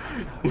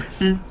 We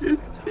did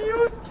the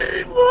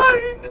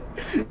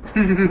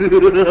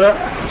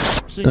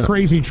line.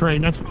 Crazy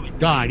Train, that's what he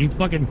died. He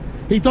thought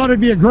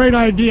it'd be a great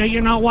idea.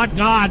 You know what?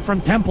 God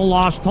from Temple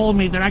Lost told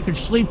me that I could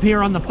sleep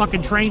here on the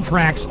fucking train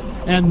tracks,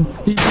 and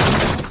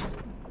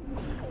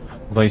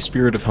Thy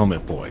spirit of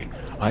Helmet Boy,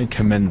 I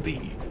commend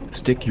thee.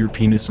 Stick your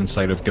penis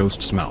inside of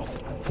Ghost's mouth.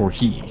 for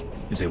he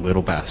is a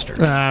little bastard.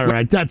 All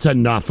right, that's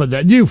enough of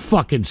that. You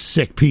fucking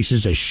sick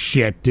pieces of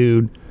shit,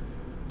 dude.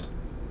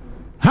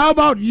 How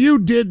about you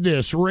did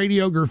this,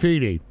 Radio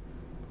Graffiti?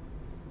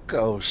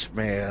 Ghost,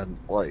 man,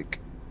 like,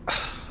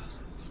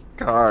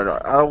 God,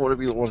 I don't want to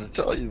be the one to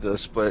tell you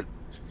this, but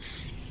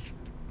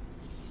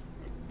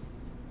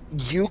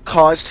you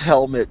caused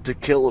Helmet to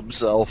kill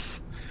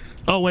himself.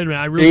 Oh, wait a minute,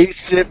 I really...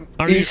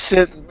 He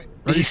sent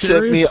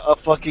me a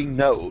fucking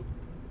note.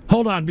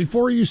 Hold on,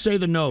 before you say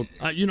the note,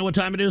 you know what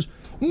time it is?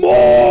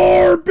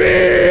 More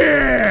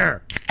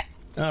beer!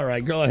 All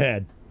right, go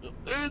ahead.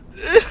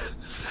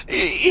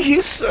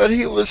 He said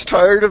he was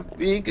tired of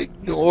being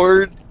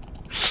ignored.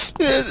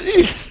 And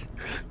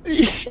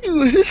he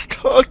was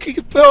talking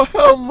about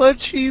how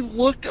much he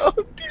looked up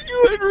to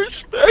you and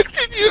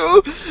respected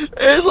you.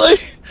 And,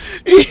 like,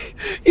 he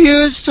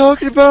was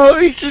talking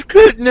about he just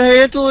couldn't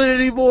handle it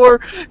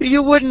anymore.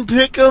 You wouldn't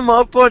pick him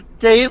up on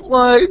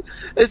Dateline.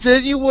 And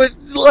then you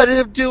wouldn't let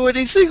him do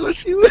anything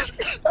with you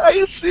with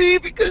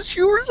IC because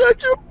you were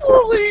such a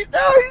bully.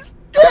 Now he's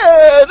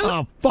dead.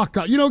 Oh, fuck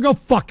up. You know, go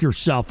fuck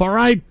yourself, all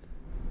right?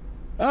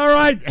 All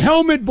right,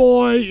 Helmet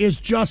Boy is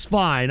just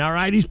fine, all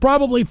right? He's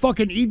probably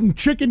fucking eating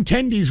chicken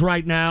tendies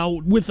right now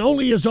with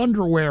only his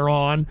underwear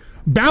on,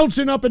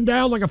 bouncing up and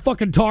down like a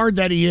fucking tard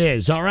that he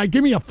is, all right?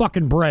 Give me a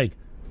fucking break.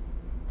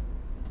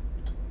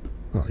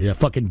 Oh, yeah,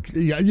 fucking,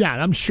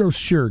 yeah, I'm sure,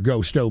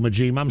 Ghosto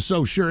Majim, I'm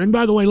so sure. And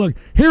by the way, look,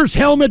 here's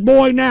Helmet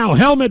Boy now.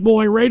 Helmet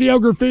Boy, Radio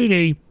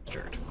Graffiti.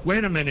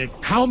 Wait a minute,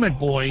 Helmet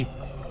Boy.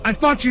 I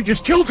thought you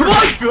just killed her. Come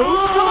on,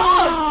 Ghost,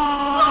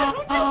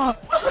 come on!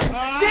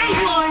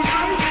 Dateline!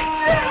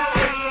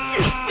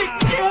 You stick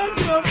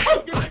together, I'm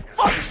fucking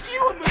fuck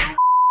you, I'm gonna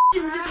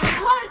you, you're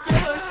gonna like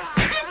it.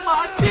 Stick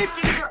my dick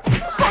in your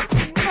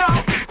fucking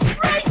mouth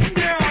right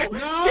now!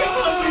 No! Get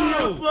over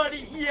here,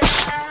 buddy!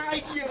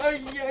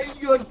 Yeah,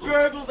 you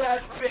gurgle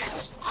that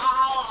bitch!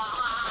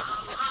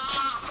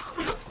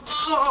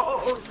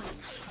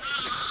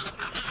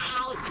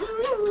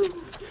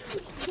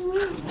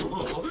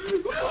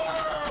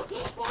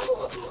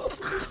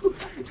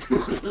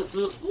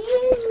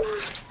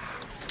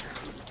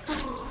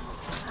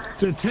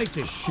 Dude, take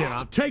this shit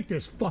off. Take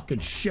this fucking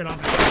shit off.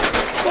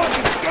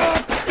 Fucking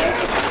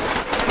goddamn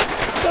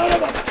son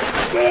of a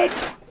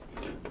bitch!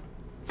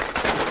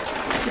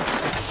 Get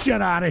the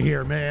shit out of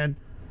here, man.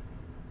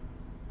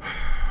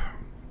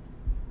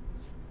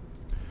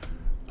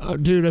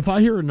 Dude, if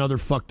I hear another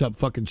fucked up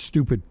fucking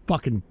stupid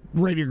fucking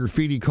Radio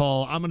Graffiti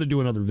call, I'm gonna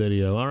do another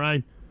video,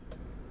 alright?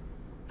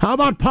 How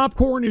about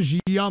popcorn is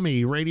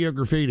yummy, Radio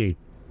Graffiti?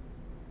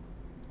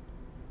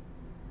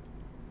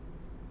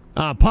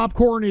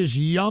 Popcorn is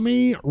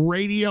yummy,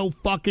 Radio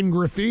fucking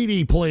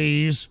Graffiti,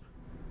 please.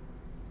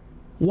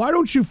 Why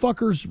don't you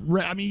fuckers?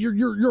 I mean,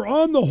 you're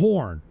on the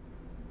horn.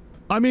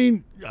 I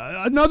mean,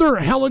 another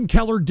Helen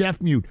Keller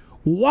deaf mute.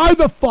 Why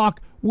the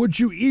fuck would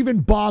you even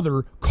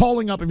bother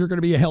calling up if you're going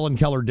to be a Helen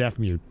Keller deaf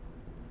mute?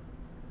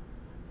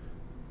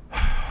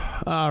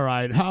 All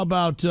right, how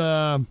about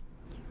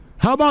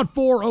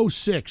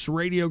 406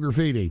 Radio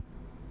Graffiti?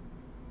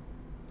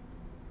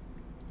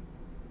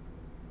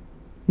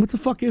 What the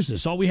fuck is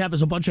this? All we have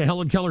is a bunch of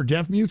Helen Keller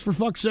deaf mutes, for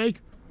fuck's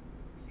sake?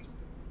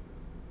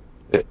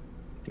 Okay.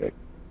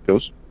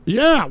 Ghost?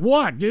 Yeah,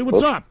 what, dude?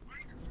 What's up?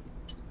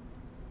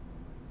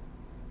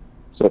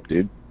 What's up,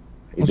 dude?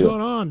 What's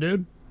going on,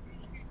 dude?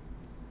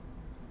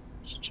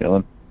 Just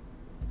chilling.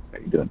 How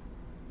you doing?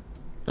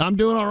 I'm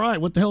doing all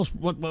right. What the hell's...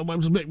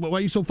 Why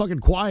are you so fucking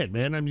quiet,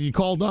 man? I mean, you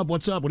called up.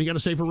 What's up? What do you got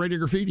to say for Radio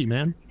Graffiti,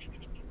 man?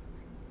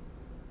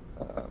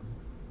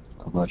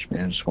 Not much,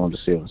 man. Just wanted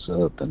to see what's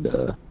up, and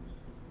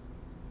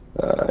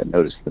I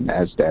noticed the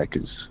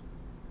NASDAQ is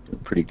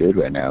doing pretty good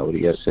right now. What do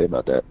you guys say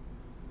about that?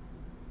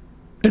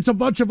 It's a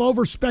bunch of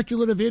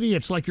over-speculative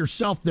idiots like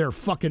yourself there,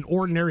 fucking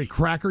ordinary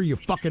cracker, you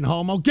fucking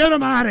homo. Get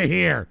them out of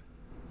here!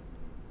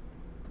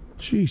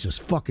 Jesus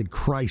fucking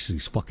Christ,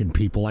 these fucking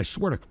people. I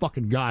swear to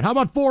fucking God. How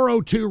about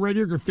 402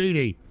 Radio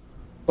Graffiti?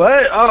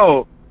 What?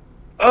 Oh,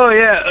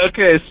 yeah,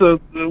 okay, so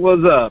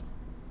what's up?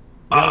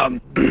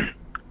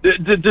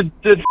 Did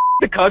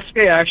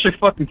Kusuke actually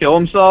fucking kill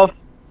himself?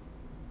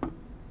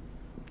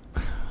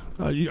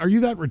 Are you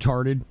that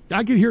retarded?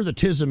 I can hear the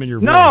tism in your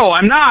voice. No,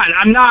 I'm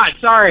not.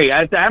 Sorry.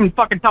 I haven't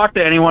fucking talked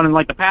to anyone in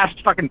like the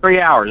past fucking 3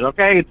 hours,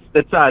 okay?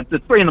 It's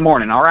 3 in the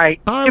morning, all right?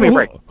 Give me a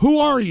break. Who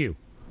are you?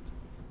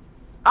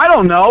 I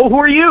don't know. Who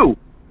are you?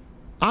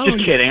 Just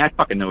kidding. I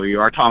fucking know who you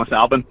are, Thomas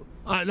Albin.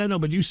 I don't know,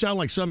 but you sound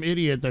like some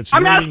idiot that's...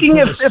 I'm asking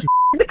if...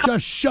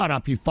 Just shut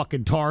up, you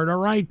fucking tard, all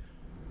right?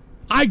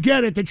 I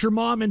get it that your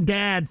mom and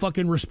dad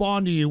fucking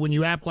respond to you when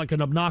you act like an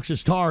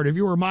obnoxious tard. If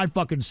you were my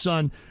fucking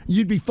son,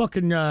 you'd be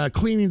fucking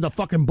cleaning the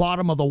fucking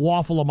bottom of the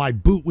waffle of my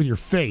boot with your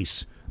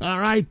face. All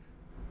right?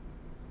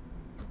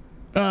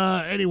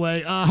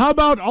 Anyway, how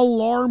about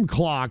Alarm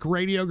Clock,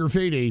 Radio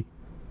Graffiti?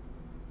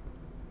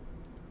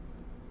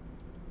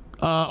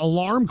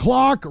 Alarm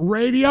Clock,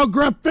 Radio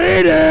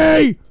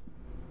Graffiti!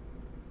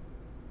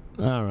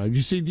 All right,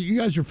 you see, you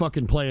guys are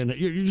fucking playing it.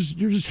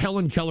 You're just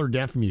Helen Keller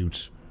deaf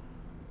mutes.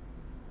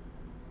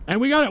 And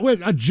we got it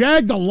with a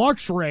Jag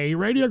Deluxe Ray,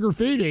 Radio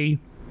Graffiti.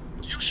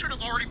 You should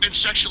have already been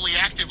sexually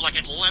active like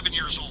at 11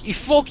 years old. You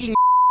fucking.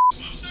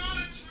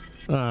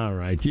 All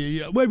right.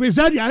 Wait, was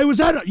that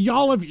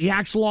Olive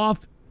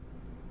Yaxloff?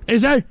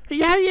 Is that?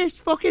 Yeah, it's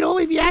fucking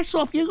Olive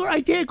Yaxloff. You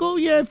right there, go,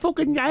 yeah,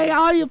 fucking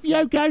AI of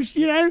you guys,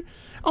 you know?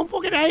 I'm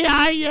fucking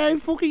AI,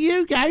 fucking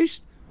you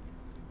guys.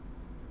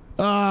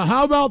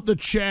 How about the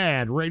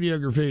Chad, Radio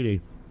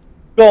Graffiti?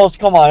 Ghost,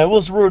 come on, it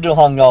was rude to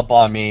hung up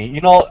on me.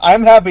 You know,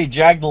 I'm happy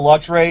Jag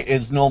Deluxe Ray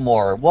is no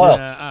more. What?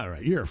 Yeah, all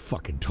right, you're a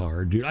fucking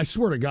tard, dude. I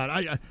swear to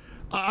God,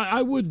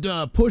 I would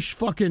push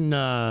fucking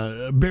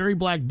Barry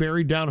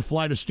Blackberry down a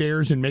flight of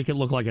stairs and make it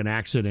look like an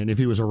accident if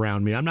he was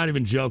around me. I'm not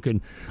even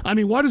joking. I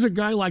mean, why does a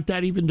guy like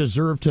that even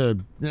deserve to...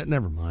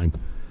 Never mind.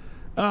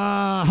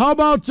 How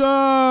about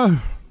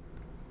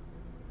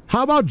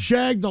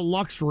Jag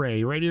Deluxe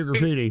Ray, Radio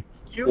Graffiti?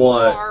 You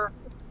are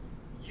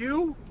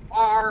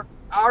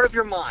out of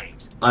your mind.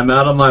 I'm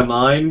out of my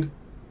mind?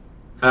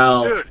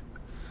 How? Dude.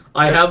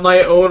 I have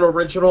my own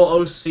original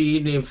OC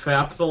named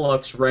Fap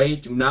Deluxe Ray.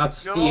 Do not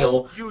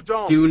steal. No, you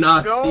don't. Do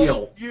not no,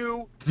 steal.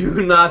 You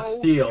do not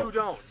steal. You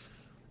don't.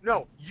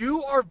 No,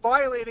 you are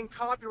violating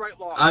copyright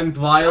laws. I'm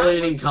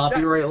violating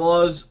copyright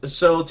laws?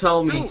 So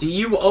tell me, do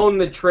you own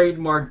the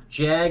trademark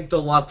Jag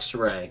Deluxe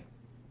Ray?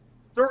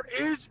 There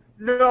is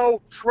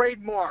no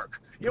trademark.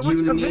 It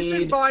was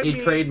commissioned by me. You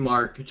need a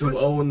trademark to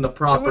own the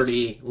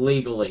property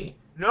legally.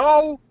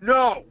 No.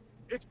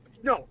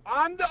 No,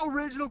 I'm the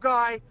original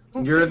guy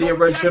who... You're the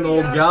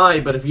original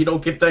guy, but if you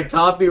don't get that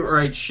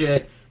copyright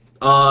shit,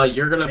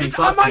 you're gonna be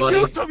fucked, buddy.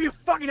 It's on my YouTube, you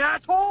fucking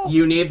asshole!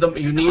 You need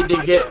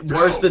to get...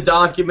 Where's the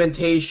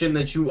documentation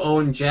that you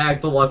own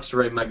Jag Deluxe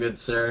Ray, my good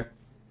sir?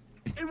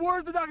 And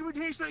where's the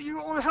documentation that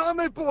you own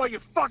Helmet Boy, you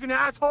fucking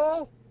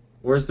asshole?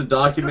 Where's the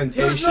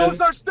documentation? There's no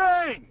such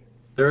thing!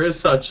 There is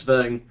such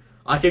thing.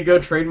 I could go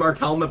trademark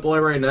Helmet Boy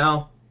right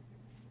now.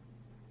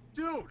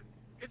 Dude,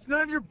 it's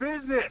none of your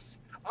business.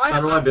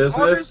 None of my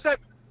business?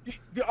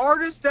 The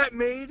artist that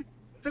made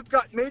the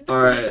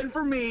commission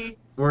for me.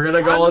 We're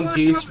gonna go on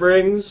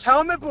Teesprings.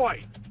 Helmet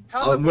Boy.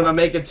 I'm gonna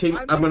make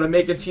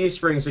a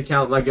Teesprings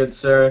account, my good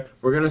sir.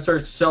 We're gonna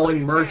start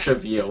selling merch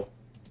of you.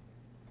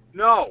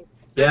 No.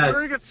 Yes. You're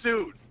gonna get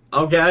sued.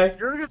 Okay.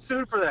 You're gonna get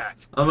sued for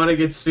that. I'm gonna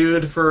get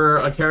sued for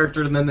a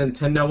character that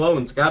Nintendo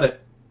owns. Got it.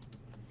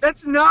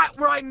 That's not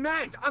what I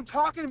meant. I'm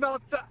talking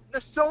about the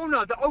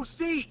Sona, the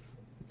OC.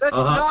 That's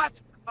not.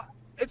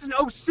 It's an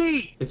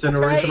OC. It's an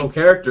original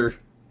character.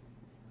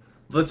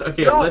 Let's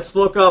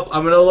look up.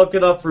 I'm gonna look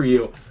it up for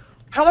you.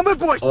 Helmet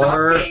Boy,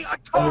 stop being a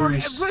tard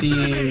and listen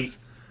to me.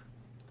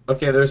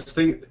 Okay, there's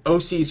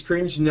OC's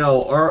cringe.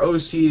 No, our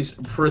OC's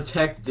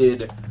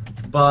protected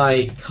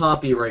by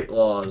copyright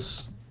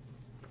laws.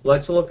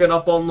 Let's look it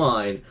up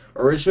online.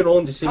 Original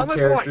and distinct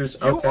characters.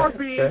 Boy, you are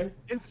being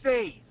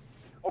insane.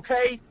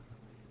 Okay?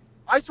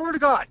 I swear to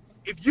God,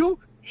 if you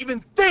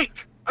even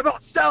think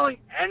about selling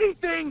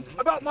anything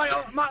about my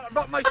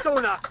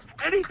Sona,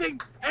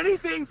 anything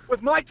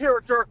with my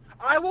character,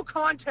 I will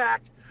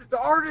contact the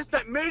artist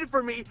that made it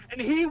for me,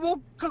 and he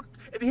will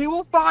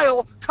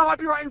file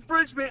copyright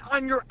infringement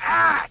on your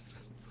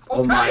ass. Okay?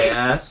 On my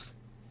ass?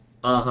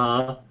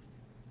 Uh-huh.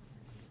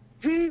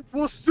 He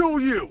will sue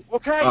you,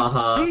 okay?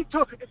 Uh-huh.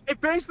 It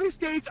basically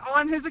states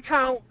on his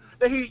account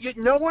that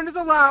no one is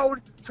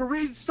allowed to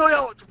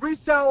resell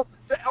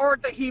the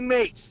art that he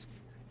makes.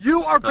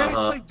 You are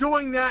basically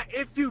doing that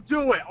if you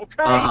do it,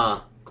 okay? Uh-huh.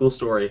 Cool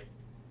story.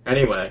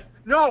 Anyway.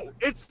 No,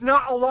 it's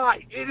not a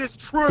lie. It is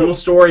true. Cool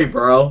story,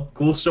 bro.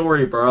 Cool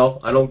story, bro.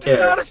 I don't care.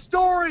 It's not a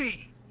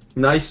story.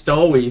 Nice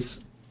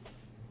stories.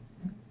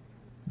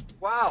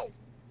 Wow.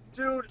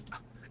 Dude,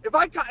 if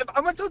I'm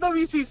gonna tell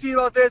WCC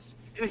about this,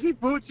 and he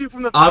boots you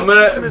from the... I'm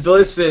gonna...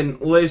 Listen.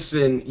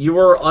 You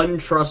are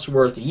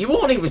untrustworthy. You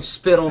won't even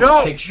spit on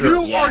a picture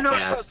of Yak-Ass. You are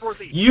not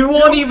trustworthy. You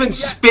won't even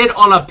spit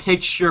on a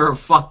picture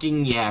of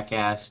fucking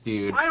Yak-Ass,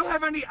 dude. I don't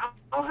have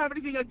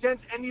anything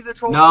against any of the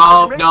trolls.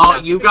 No,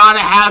 you gotta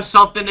have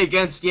something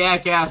against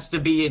Yak-Ass to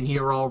be in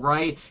here,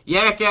 alright?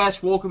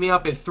 Yak-Ass woke me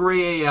up at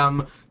 3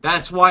 a.m.,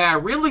 that's why I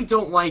really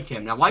don't like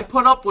him. Now, I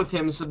put up with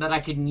him so that I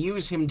can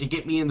use him to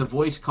get me in the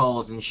voice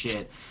calls and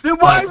shit. Then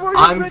why were you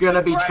I'm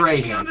gonna betray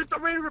him.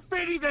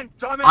 Graffiti, then,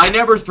 dumbass? I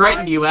never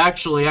threatened you,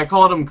 actually. I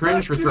called him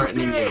cringe for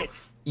threatening you.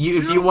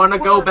 If you want to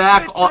go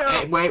back...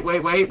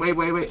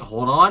 Wait.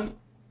 Hold on.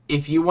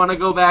 If you want to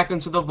go back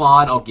into the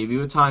VOD, I'll give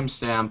you a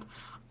timestamp.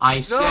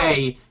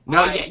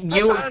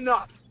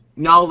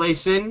 No,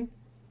 listen.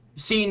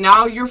 See,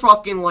 now you're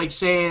fucking, like,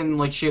 saying,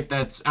 like, shit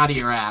that's out of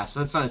your ass.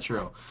 That's not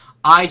true.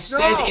 I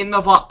said in the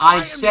VOD,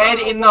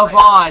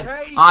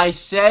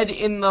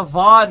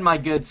 my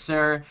good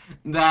sir,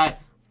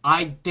 that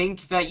I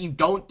think that you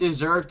don't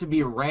deserve to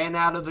be ran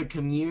out of the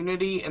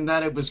community and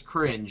that it was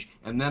cringe.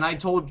 And then I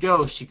told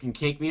Ghost, you can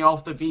kick me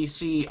off the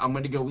VC, I'm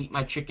gonna go eat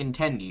my chicken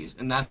tendies.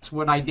 And that's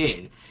what I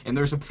did. And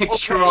there's a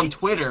picture on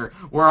Twitter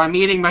where I'm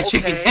eating my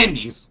chicken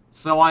tendies.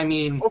 So, I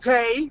mean...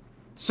 Okay.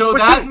 So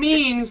that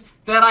means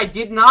that I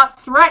did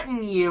not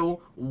threaten you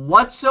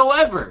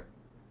whatsoever.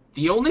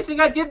 The only thing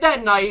I did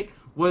that night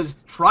was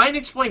try and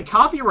explain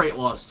copyright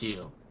laws to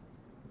you.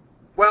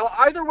 Well,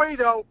 either way,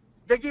 though,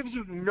 that gives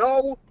you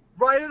no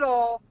right at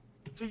all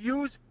to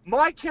use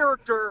my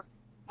character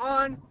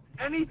on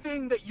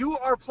anything that you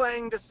are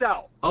planning to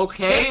sell.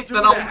 Okay,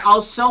 then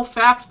I'll sell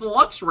FAP the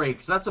Luxray,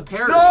 because that's a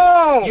parody.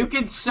 No! You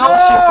can sell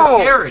shit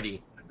for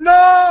parody.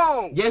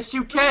 No! Yes,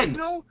 you can.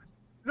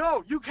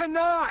 No, you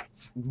cannot.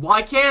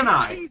 Why can't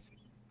I?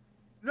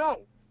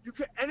 No, you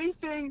can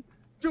anything,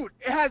 dude.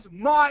 It has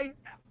my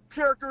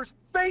character's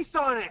face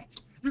on it.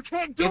 You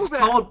can't do that. It's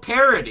called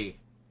parody.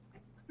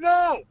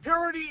 No,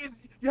 parody is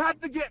you have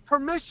to get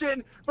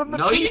permission from the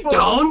No, you people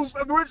don't.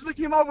 who originally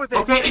came up with it.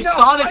 Okay, And it's no,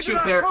 Sonic I do you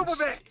not parody.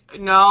 approve of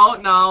it.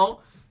 No.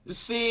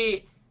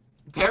 See,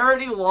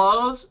 parody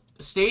laws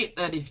state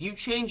that if you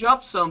change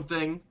up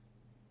something,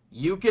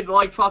 you could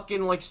like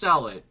fucking like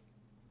sell it.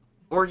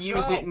 Or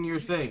use it in your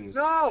things.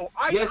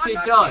 Yes, it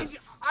does.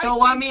 So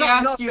let me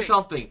ask you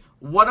something.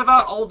 What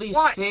about all these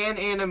fan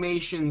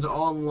animations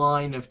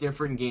online of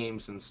different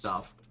games and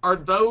stuff? Are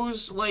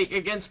those, like,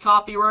 against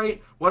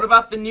copyright? What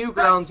about the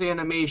Newgrounds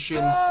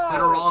animations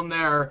that are on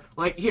there?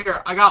 Like,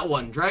 here, I got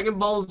one. Dragon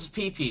Ball's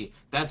PP.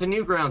 That's a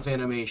Newgrounds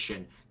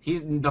animation.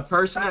 The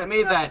person that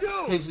made that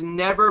has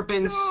never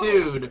been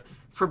sued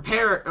for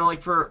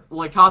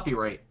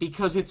copyright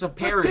because it's a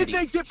parody. But did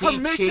they get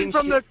permission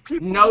from the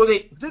people? No,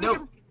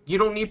 you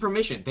don't need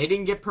permission. They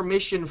didn't get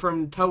permission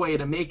from Toei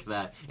to make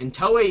that. And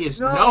Toei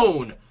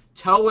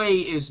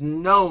is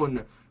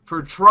known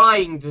for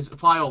trying to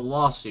file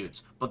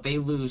lawsuits, but they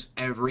lose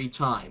every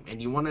time.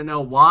 And you want to know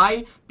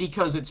why?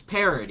 Because it's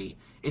parody.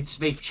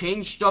 They've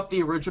changed up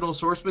the original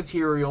source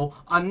material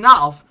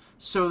enough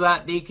so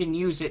that they can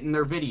use it in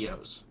their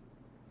videos.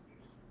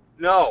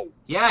 No.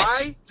 Yes.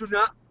 I do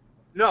not.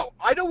 No,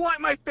 I don't want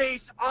my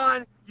face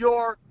on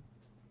your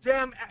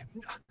damn.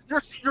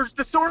 The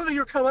story that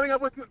you're coming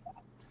up with.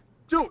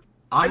 Dude,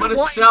 I'm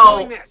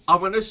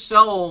gonna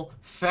sell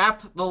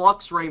FAP the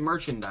Luxray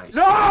merchandise.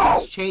 No!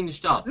 It's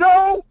changed up.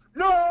 No!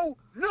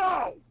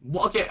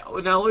 Okay,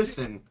 now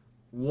listen.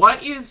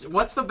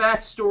 What's the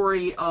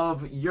backstory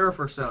of your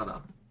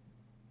persona?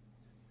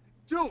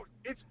 Dude,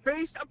 it's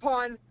based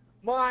upon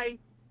my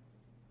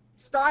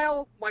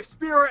style, my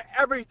spirit,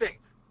 everything.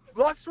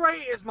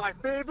 Luxray is my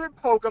favorite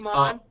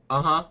Pokemon.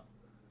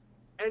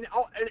 And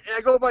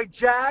I go by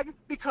Jag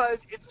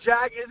because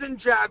Jag isn't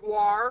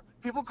Jaguar.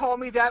 People call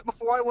me that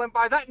before I went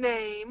by that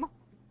name.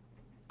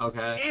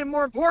 Okay. And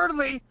more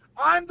importantly,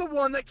 I'm the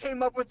one that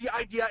came up with the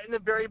idea in the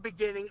very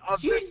beginning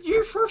of this.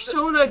 Your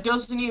persona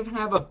doesn't even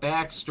have a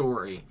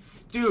backstory.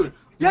 Dude,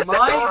 yes, it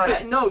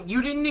does. No,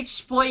 you didn't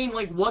explain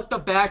like what the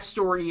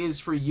backstory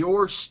is for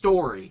your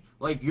story.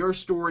 Like your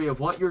story of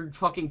what your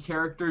fucking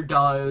character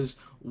does,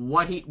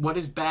 what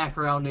his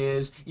background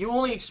is. You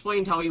only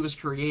explained how he was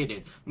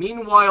created.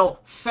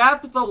 Meanwhile,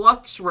 FAP the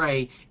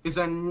Luxray is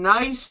a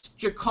nice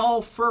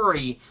Jakal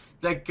furry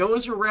that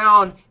goes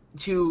around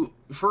to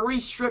furry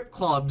strip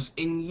clubs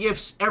and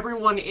yiffs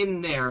everyone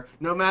in there,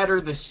 no matter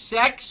the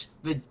sex,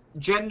 the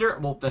gender,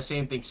 well, the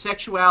same thing,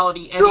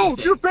 sexuality, anything.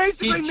 Dude, you're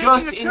basically he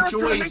just making a character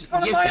that makes enjoys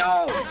fun of my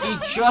own. yipping.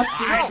 He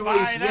just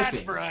enjoys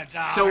yipping.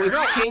 So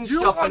it's changed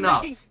you up are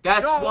enough. making-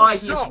 That's no, why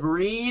he's no.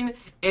 green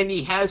and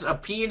he has a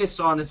penis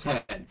on his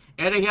head.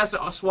 And he has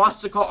a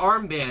swastika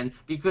armband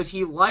because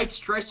he likes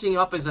dressing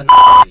up as a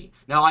Nazi.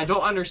 Now, I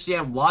don't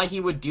understand why he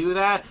would do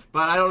that,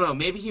 but I don't know.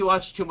 Maybe he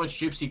watched too much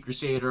Gypsy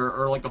Crusader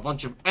or like a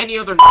bunch of any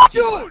other Nazi.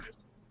 Dude!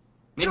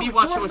 Maybe he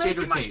watched too much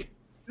Andrew Tate.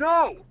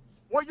 No!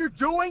 What you're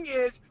doing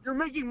is you're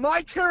making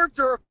my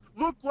character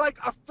look like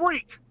a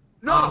freak.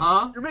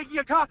 No, you're making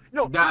a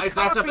no.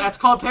 That's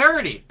called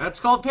parody.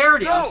 That's called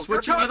parody. No, I'm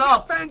switching you're it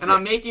up, offensive. and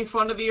I'm making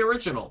fun of the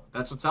original.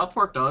 That's what South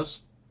Park does.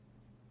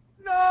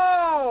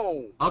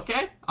 No.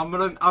 Okay, I'm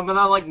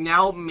gonna like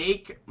now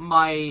make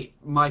my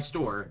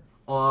store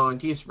on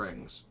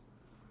Teesprings.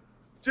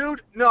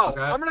 Dude, no.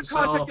 Okay, I'm gonna so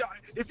contact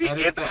you.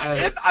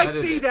 If I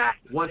see that.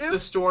 What's the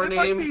store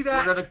name? We're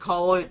gonna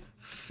call it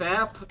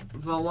FAP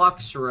the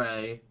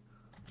Luxray.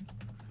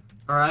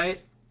 All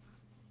right.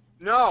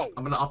 No.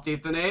 I'm gonna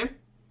update the name.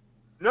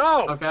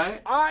 No. Okay.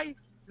 I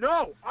do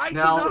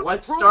Now not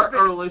let's approve start of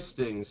our it.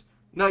 listings.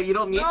 No, you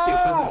don't need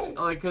to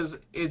because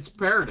it's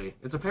parody.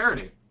 It's a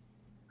parody.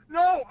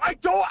 No, I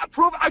don't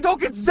approve. I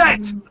don't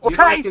consent. You Okay.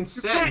 don't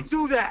consent, You can't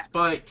do that.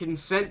 But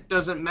consent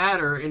doesn't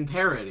matter in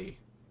parody.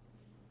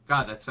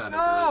 God, that sounded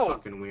really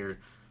fucking weird.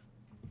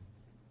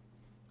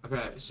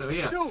 Okay, so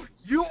yeah. Dude,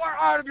 you are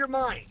out of your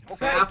mind.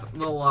 Okay. FAP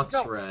the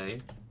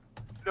Luxray.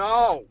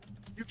 No.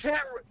 You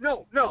can't.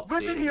 No.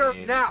 Listen here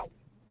name. now.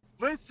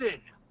 Listen.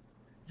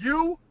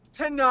 You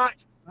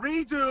cannot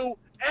redo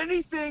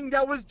anything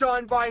that was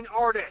done by an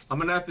artist. I'm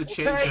gonna have to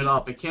change it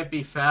up. It can't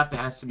be FAP. It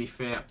has to be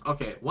FAP.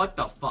 Okay, what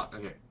the fuck?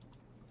 Okay.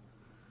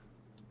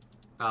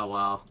 Oh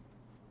wow.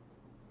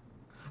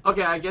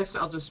 Okay, I guess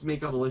I'll just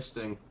make up a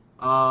listing.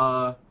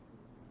 My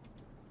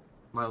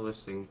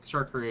listing.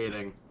 Start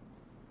creating.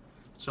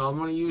 So I'm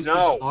gonna use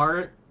this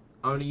art.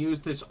 I'm gonna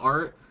use this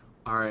art.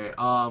 Alright,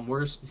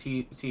 where's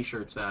the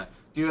t-shirts at?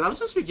 Dude, I'm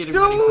supposed to be getting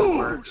ready for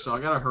work, so I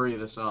gotta hurry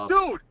this up.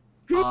 Dude,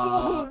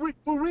 People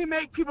who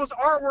remake people's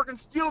artwork and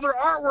steal their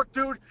artwork,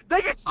 dude,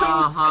 they get sued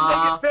and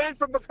they get banned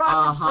from the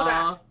properties for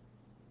that.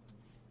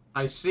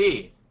 I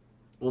see.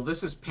 Well,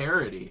 this is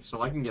parody,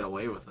 so I can get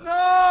away with it.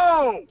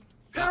 No!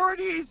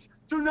 Parodies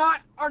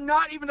are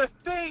not even a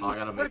thing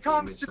when it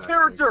comes to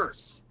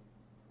characters.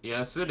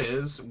 Yes, it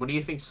is. What do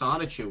you think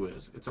Sonichu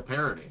is? It's a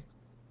parody.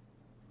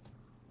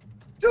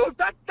 Dude,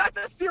 that's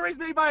a series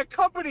made by a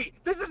company.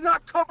 This is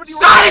not company.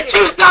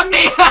 Sonichu's not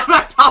made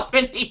by a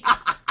company.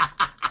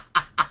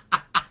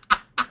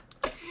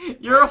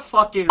 You're a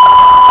fucking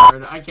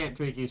I can't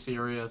take you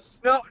serious.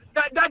 No,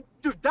 that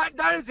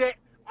is it.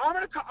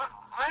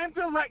 I am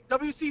gonna let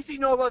WCC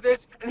know about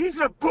this, and he's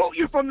gonna boot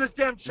you from this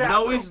damn chat.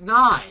 No, he's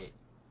not.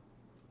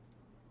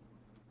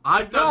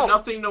 I've done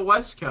nothing to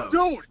West Coast.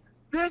 Dude,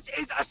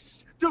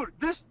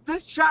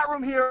 this chat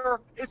room here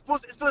is for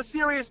the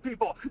serious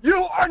people.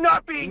 You are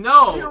not being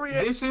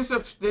serious.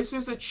 This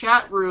is a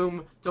chat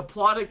room to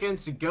plot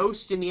against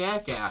Ghost and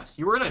Yakass.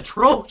 You were in a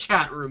troll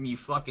chat room, you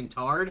fucking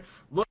tard.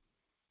 Look.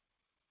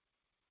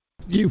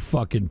 You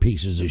fucking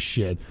pieces of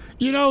shit.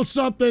 You know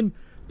something?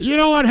 You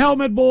know what,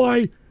 Helmet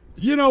Boy?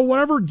 You know,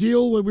 whatever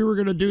deal we were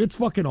going to do, it's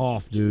fucking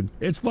off, dude.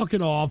 It's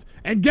fucking off.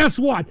 And guess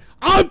what?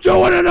 I'm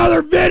doing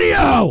another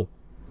video!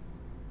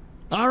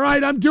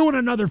 Alright, I'm doing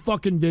another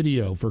fucking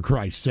video, for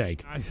Christ's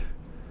sake.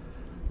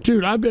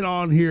 Dude, I've been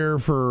on here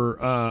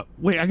for,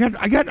 wait,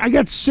 I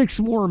got 6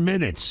 more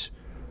minutes.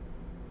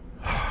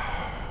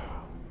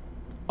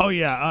 Oh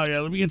yeah,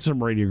 let me get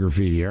some Radio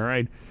Graffiti,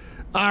 alright?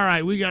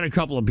 Alright, we got a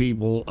couple of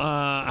people.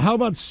 How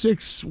about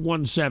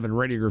 617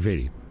 Radio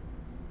Graffiti?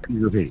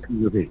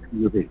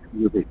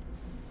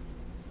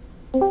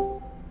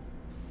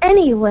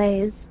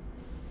 Anyways.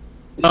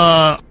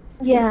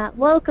 Yeah,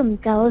 welcome,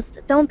 Ghost.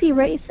 Don't be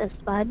racist,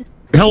 bud.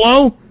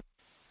 Hello?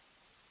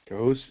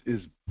 Ghost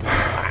is...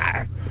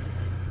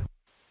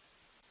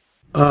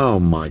 Oh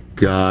my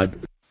god.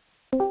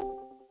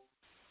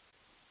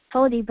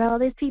 Told you, bro,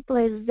 these people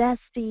are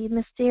zesty,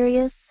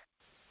 mysterious.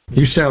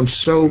 You sound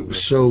so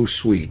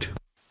sweet.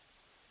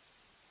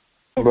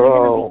 If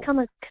you're gonna become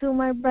a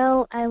Kumar,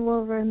 bro, I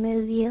will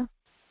remove you.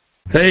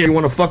 Hey, you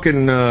want to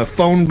fucking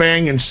phone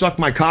bang and suck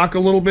my cock a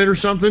little bit or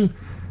something?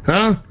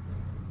 Huh?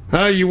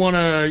 You want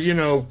to, you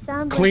know,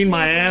 clean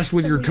my ass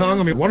with your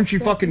tongue? I mean, why don't you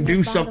fucking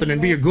do something and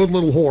be a good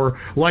little whore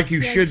like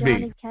you should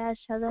be?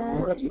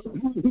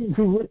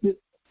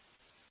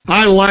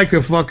 I like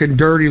a fucking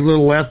dirty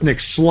little ethnic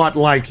slut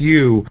like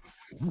you.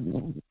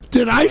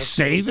 Did I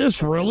say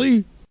this,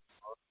 really?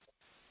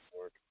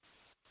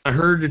 I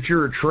heard that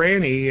you're a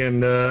tranny,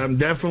 and I'm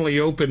definitely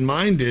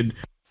open-minded.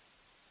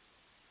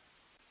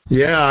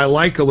 Yeah, I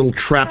like a little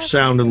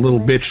trap-sounding little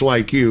bitch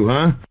like you,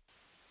 huh?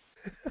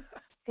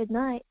 Good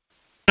night.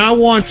 I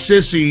want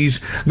sissies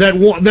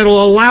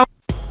that'll allow...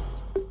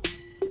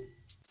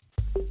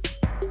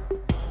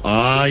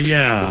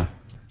 yeah.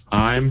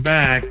 I'm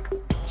back,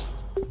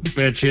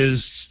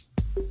 bitches.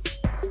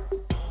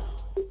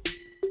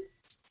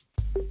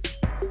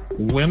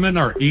 Women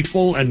are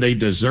equal and they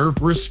deserve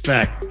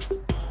respect.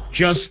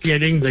 Just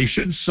kidding, they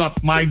should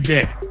suck my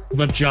dick.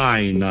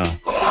 Vagina.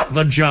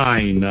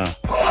 Vagina.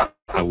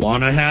 I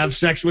want to have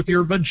sex with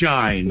your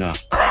vagina.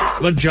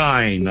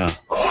 Vagina.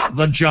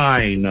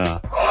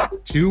 Vagina.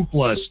 2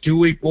 +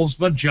 2 =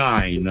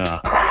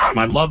 vagina.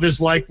 My love is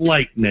like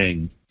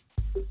lightning.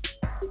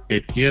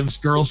 It gives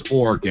girls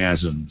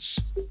orgasms.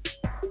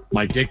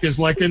 My dick is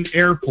like an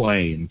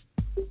airplane.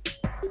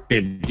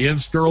 It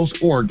gives girls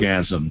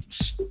orgasms.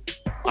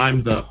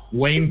 I'm the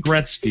Wayne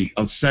Gretzky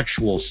of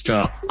sexual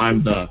stuff.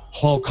 I'm the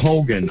Hulk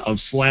Hogan of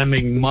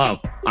slamming muff.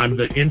 I'm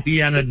the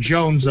Indiana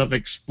Jones of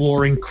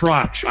exploring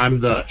crotch. I'm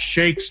the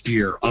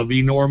Shakespeare of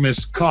enormous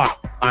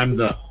cock. I'm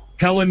the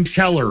Helen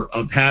Keller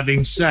of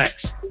having sex.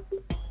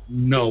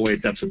 No,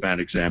 wait, that's a bad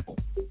example.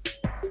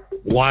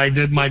 Why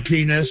did my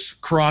penis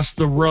cross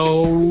the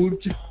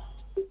road?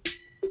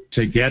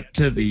 To get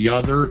to the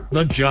other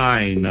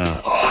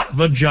vagina.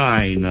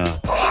 Vagina.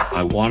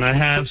 I want to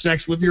have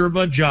sex with your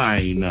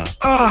vagina.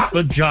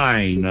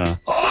 Vagina.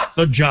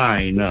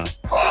 Vagina.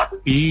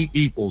 E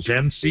 =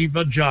 MC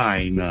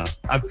vagina.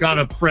 I've got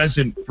a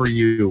present for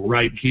you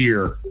right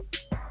here.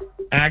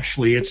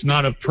 Actually, it's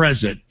not a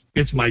present.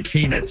 It's my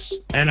penis.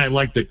 And I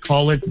like to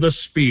call it the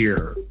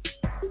spear.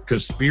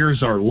 Because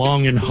spears are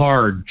long and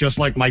hard, just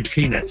like my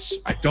penis.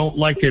 I don't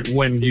like it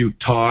when you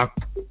talk.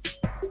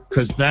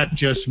 Because that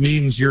just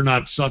means you're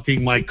not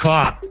sucking my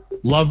cock.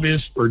 Love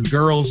is for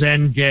girls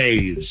and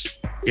gays.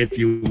 If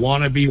you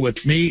want to be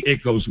with me,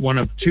 it goes one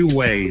of 2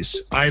 ways.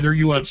 Either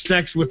you have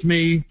sex with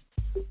me,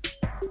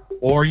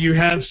 or you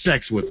have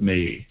sex with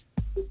me.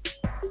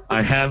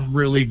 I have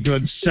really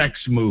good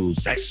sex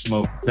moves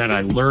that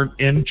I learned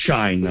in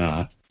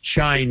China.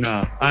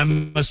 China,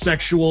 I'm a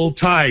sexual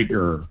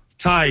tiger.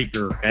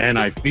 And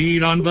I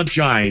feed on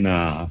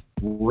vagina.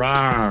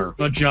 Rawr,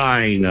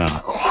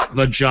 vagina.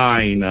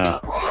 Vagina.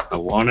 I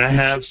want to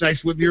have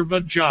sex with your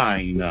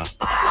vagina.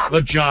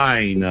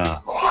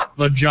 Vagina.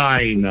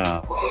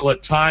 Vagina.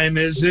 What time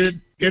is it?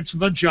 It's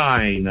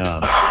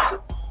vagina.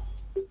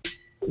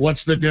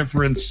 What's the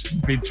difference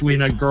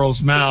between a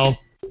girl's mouth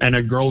and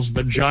a girl's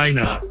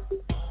vagina.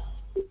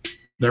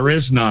 There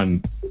is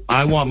none.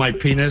 I want my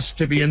penis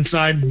to be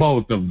inside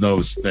both of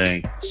those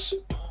things.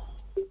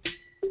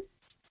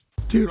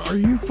 Dude, are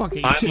you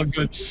fucking... I'm a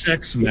good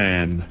sex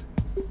man.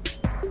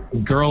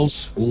 Girls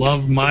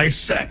love my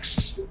sex.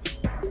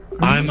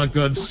 I'm a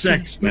good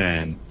sex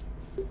man.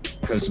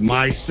 Because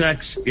my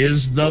sex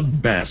is the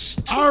best.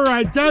 All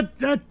right,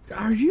 that...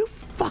 Are you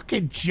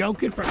fucking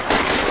joking for...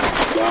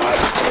 God,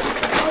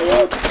 are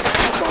you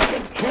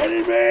fucking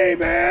kidding me,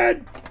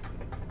 man?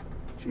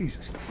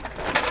 Jesus.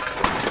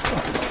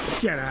 Fucking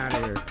shit out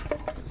of here.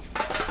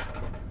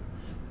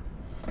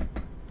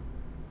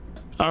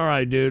 All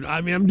right, dude.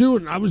 I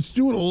mean, I was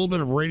doing a little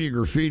bit of radio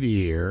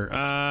graffiti here.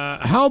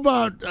 How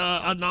about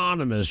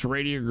anonymous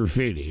radio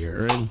graffiti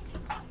here? And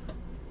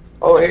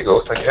oh, hey,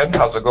 Ghost again.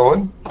 How's it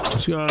going?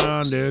 what's going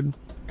on, dude?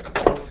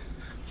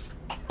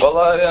 Well,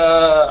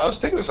 I was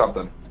thinking of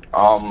something.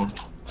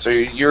 So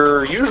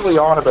you're usually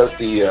on about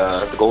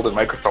the golden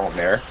microphone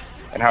there,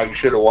 and how you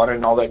should have won it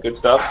and all that good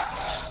stuff.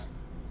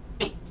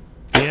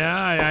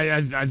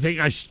 Yeah, I think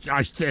I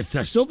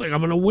still think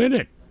I'm gonna win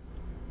it.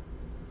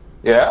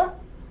 Yeah.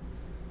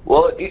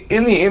 Well,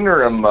 in the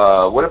interim,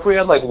 what if we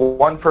had like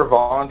one for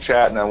Vaughn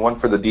chat and then one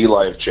for the D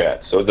Live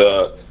chat? So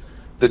the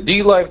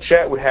D Live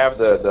chat would have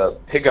the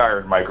pig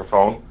iron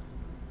microphone,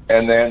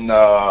 and then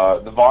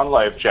the Vaughn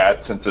Live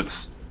chat, since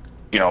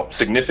it's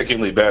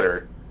significantly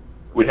better,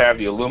 would have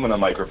the aluminum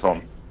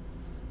microphone.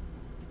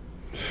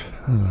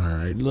 All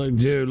right, look,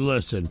 dude,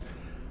 listen.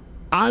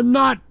 I'm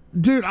not,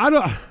 dude. I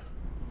don't.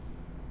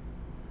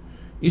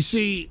 You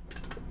see,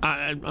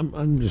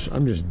 I'm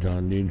just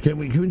done, dude. Can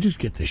we just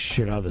get this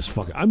shit out of this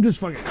fucking? I'm just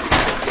fucking shit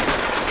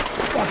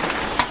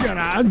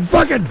out. I'm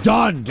fucking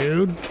done,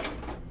 dude.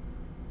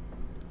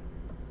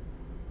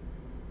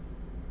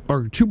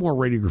 Or two more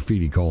radio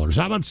graffiti callers.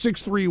 How about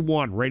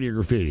 631 radio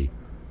graffiti?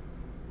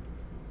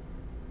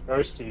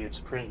 Roasty, it's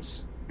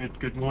Prince.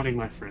 Good morning,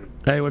 my friend.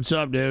 Hey, what's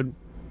up, dude?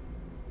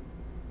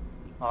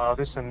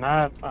 Listen,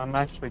 Matt, I'm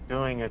actually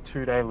doing a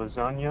 2-day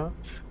lasagna.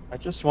 I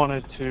just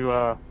wanted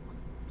to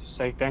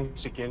say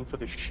thanks again for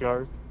the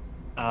show.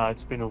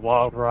 It's been a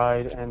wild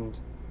ride, and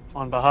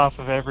on behalf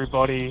of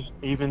everybody,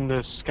 even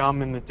the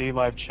scum in the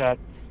D-Live chat,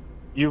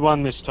 you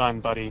won this time,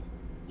 buddy.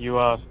 You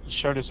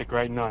showed us a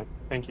great night.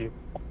 Thank you.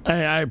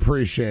 Hey, I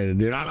appreciate it,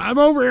 dude. I'm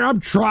over here.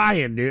 I'm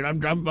trying, dude. I'm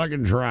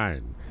fucking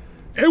trying.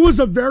 It was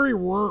a very,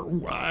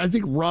 I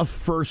think, rough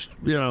first,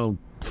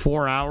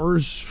 4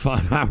 hours,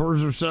 5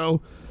 hours or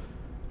so.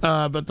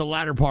 But the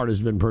latter part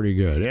has been pretty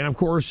good. And, of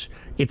course,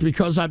 it's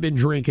because I've been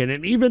drinking.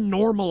 And even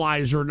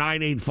Normalizer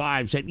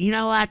 985 said, you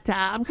know what,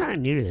 I'm kind of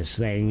new to this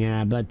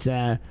thing, but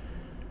you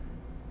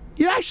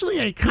actually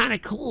are kind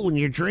of cool when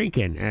you're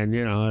drinking. And,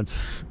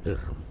 it's,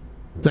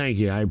 thank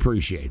you. I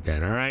appreciate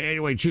that. All right.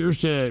 Anyway,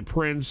 cheers to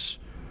Prince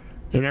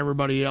and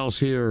everybody else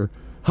here.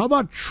 How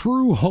about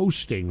True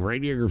Hosting,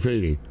 Radio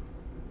Graffiti?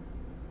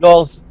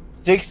 Well,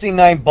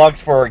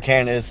 $69 for a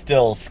can is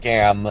still a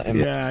scam.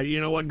 Yeah, you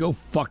know what? Go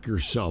fuck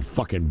yourself,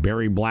 fucking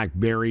Barry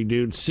Blackberry,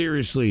 dude.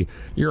 Seriously,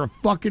 you're a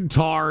fucking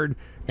tard,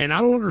 and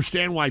I don't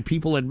understand why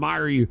people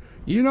admire you.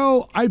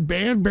 I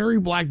banned Barry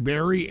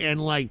Blackberry,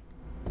 and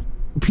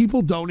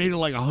people donated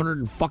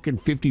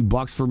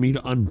 $150 for me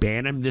to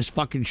unban him this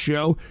fucking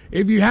show.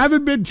 If you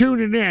haven't been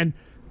tuning in,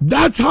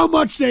 that's how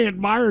much they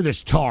admire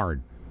this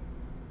tard.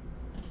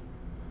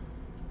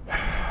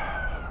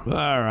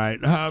 All right.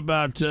 How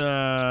about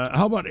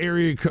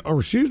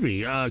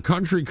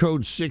country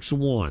code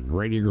 61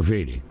 Radio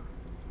Graffiti?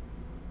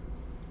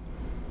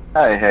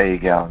 Hey, how you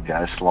going,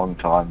 guys? Long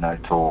time no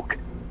talk.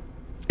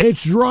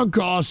 It's Drunk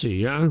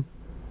Aussie, huh?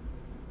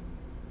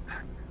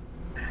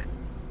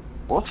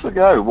 What's the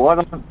go? Why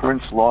doesn't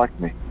Prince like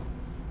me?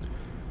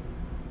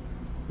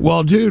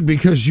 Well, dude,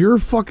 because you're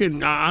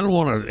fucking... I don't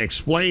want to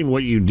explain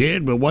what you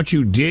did, but what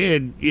you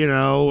did,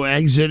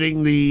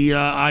 exiting the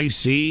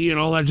IC and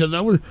all that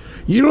stuff,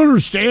 you don't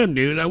understand,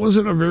 dude. That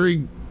wasn't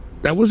very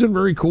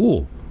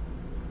cool.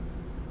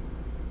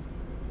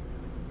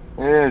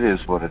 Yeah, it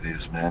is what it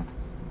is, man.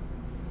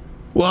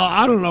 Well,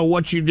 I don't know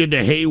what you did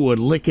to Haywood,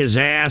 lick his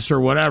ass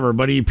or whatever,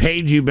 but he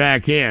paid you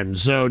back in.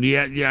 So do you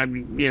have, I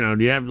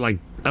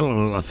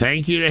don't know, a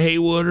thank you to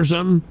Haywood or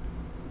something?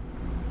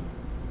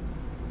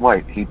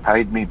 Wait, he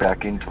paid me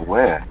back into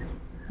where?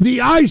 The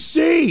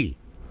IC!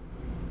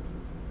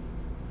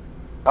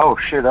 Oh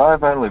shit,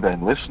 I've only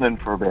been listening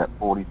for about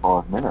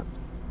 45 minutes.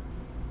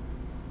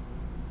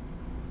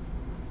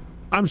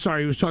 I'm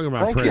sorry, he was talking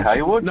about Thank Prince. you,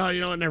 Haywood. No,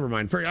 you know what, never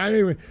mind.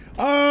 Anyway,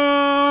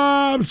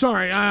 I'm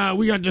sorry,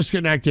 we got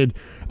disconnected.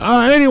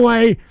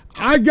 Anyway,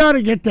 I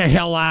gotta get the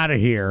hell out of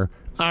here,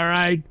 all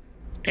right?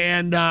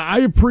 And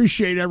I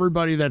appreciate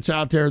everybody that's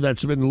out there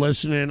that's been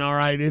listening, all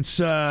right? It's,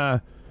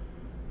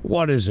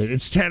 what is it?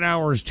 It's 10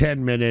 hours,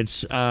 10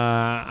 minutes.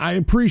 I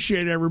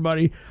appreciate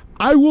everybody.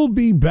 I will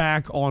be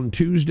back on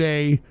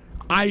Tuesday.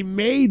 I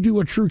may do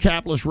a True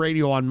Capitalist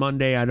Radio on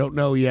Monday. I don't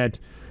know yet.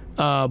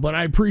 But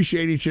I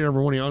appreciate each and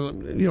every one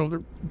of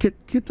you.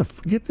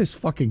 Get this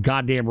fucking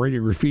goddamn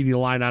Radio Graffiti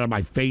line out of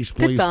my face,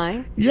 please.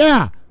 Goodbye.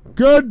 Yeah.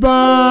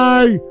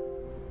 Goodbye.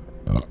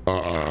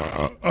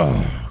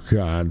 Oh,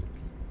 God.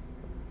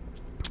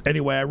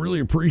 Anyway, I really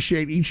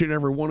appreciate each and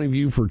every one of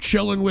you for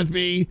chilling with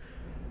me.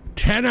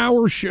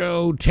 10-hour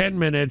show, 10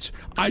 minutes.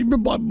 By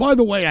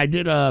the way, I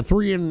did a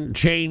 3 and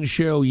change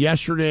show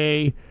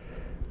yesterday.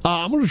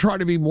 I'm going to try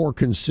to be more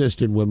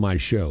consistent with my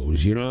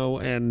shows, you know,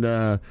 and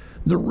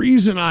the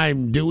reason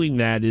I'm doing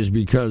that is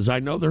because I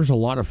know there's a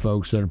lot of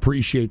folks that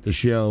appreciate the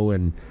show,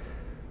 and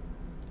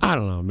I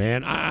don't know,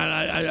 man.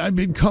 I've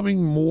been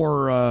becoming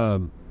more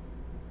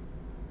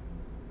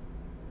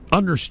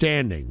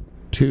understanding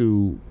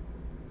to,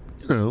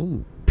 you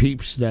know,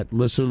 peeps that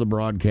listen to the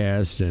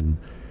broadcast, and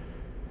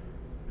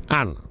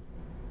I don't know.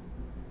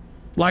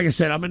 Like I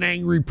said, I'm an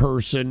angry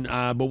person,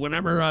 but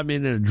whenever I'm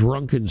in a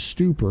drunken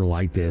stupor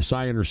like this,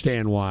 I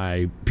understand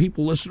why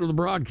people listen to the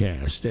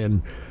broadcast,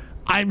 and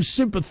I'm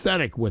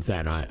sympathetic with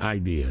that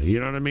idea. You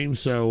know what I mean?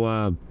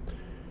 So,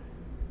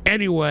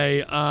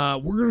 anyway,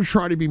 we're going to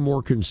try to be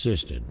more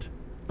consistent,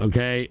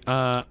 okay?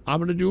 I'm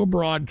going to do a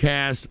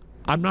broadcast.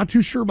 I'm not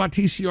too sure about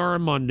TCR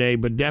on Monday,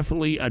 but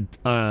definitely a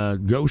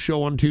Go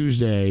show on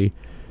Tuesday.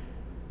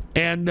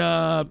 And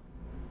I'm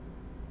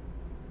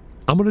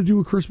going to do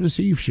a Christmas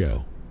Eve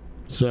show.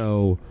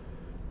 So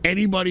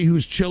anybody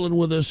who's chilling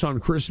with us on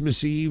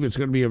Christmas Eve, it's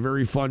going to be a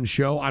very fun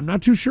show. I'm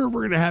not too sure if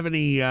we're going to have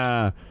any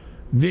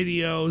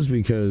videos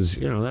because,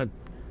 you know,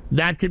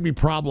 that can be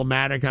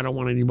problematic. I don't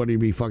want anybody to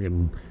be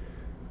fucking,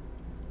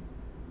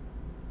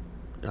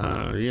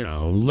 you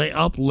know,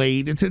 up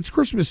late. It's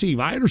Christmas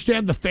Eve. I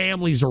understand the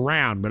family's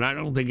around, but I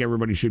don't think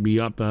everybody should be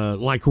up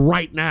like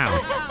right now.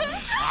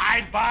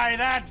 I'd buy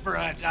that for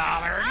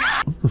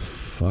 $1. What the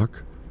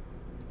fuck?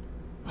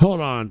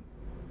 Hold on.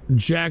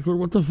 Jackler,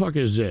 what the fuck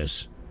is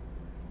this?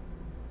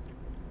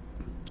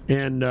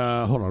 And,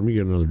 hold on, let me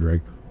get another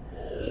drink.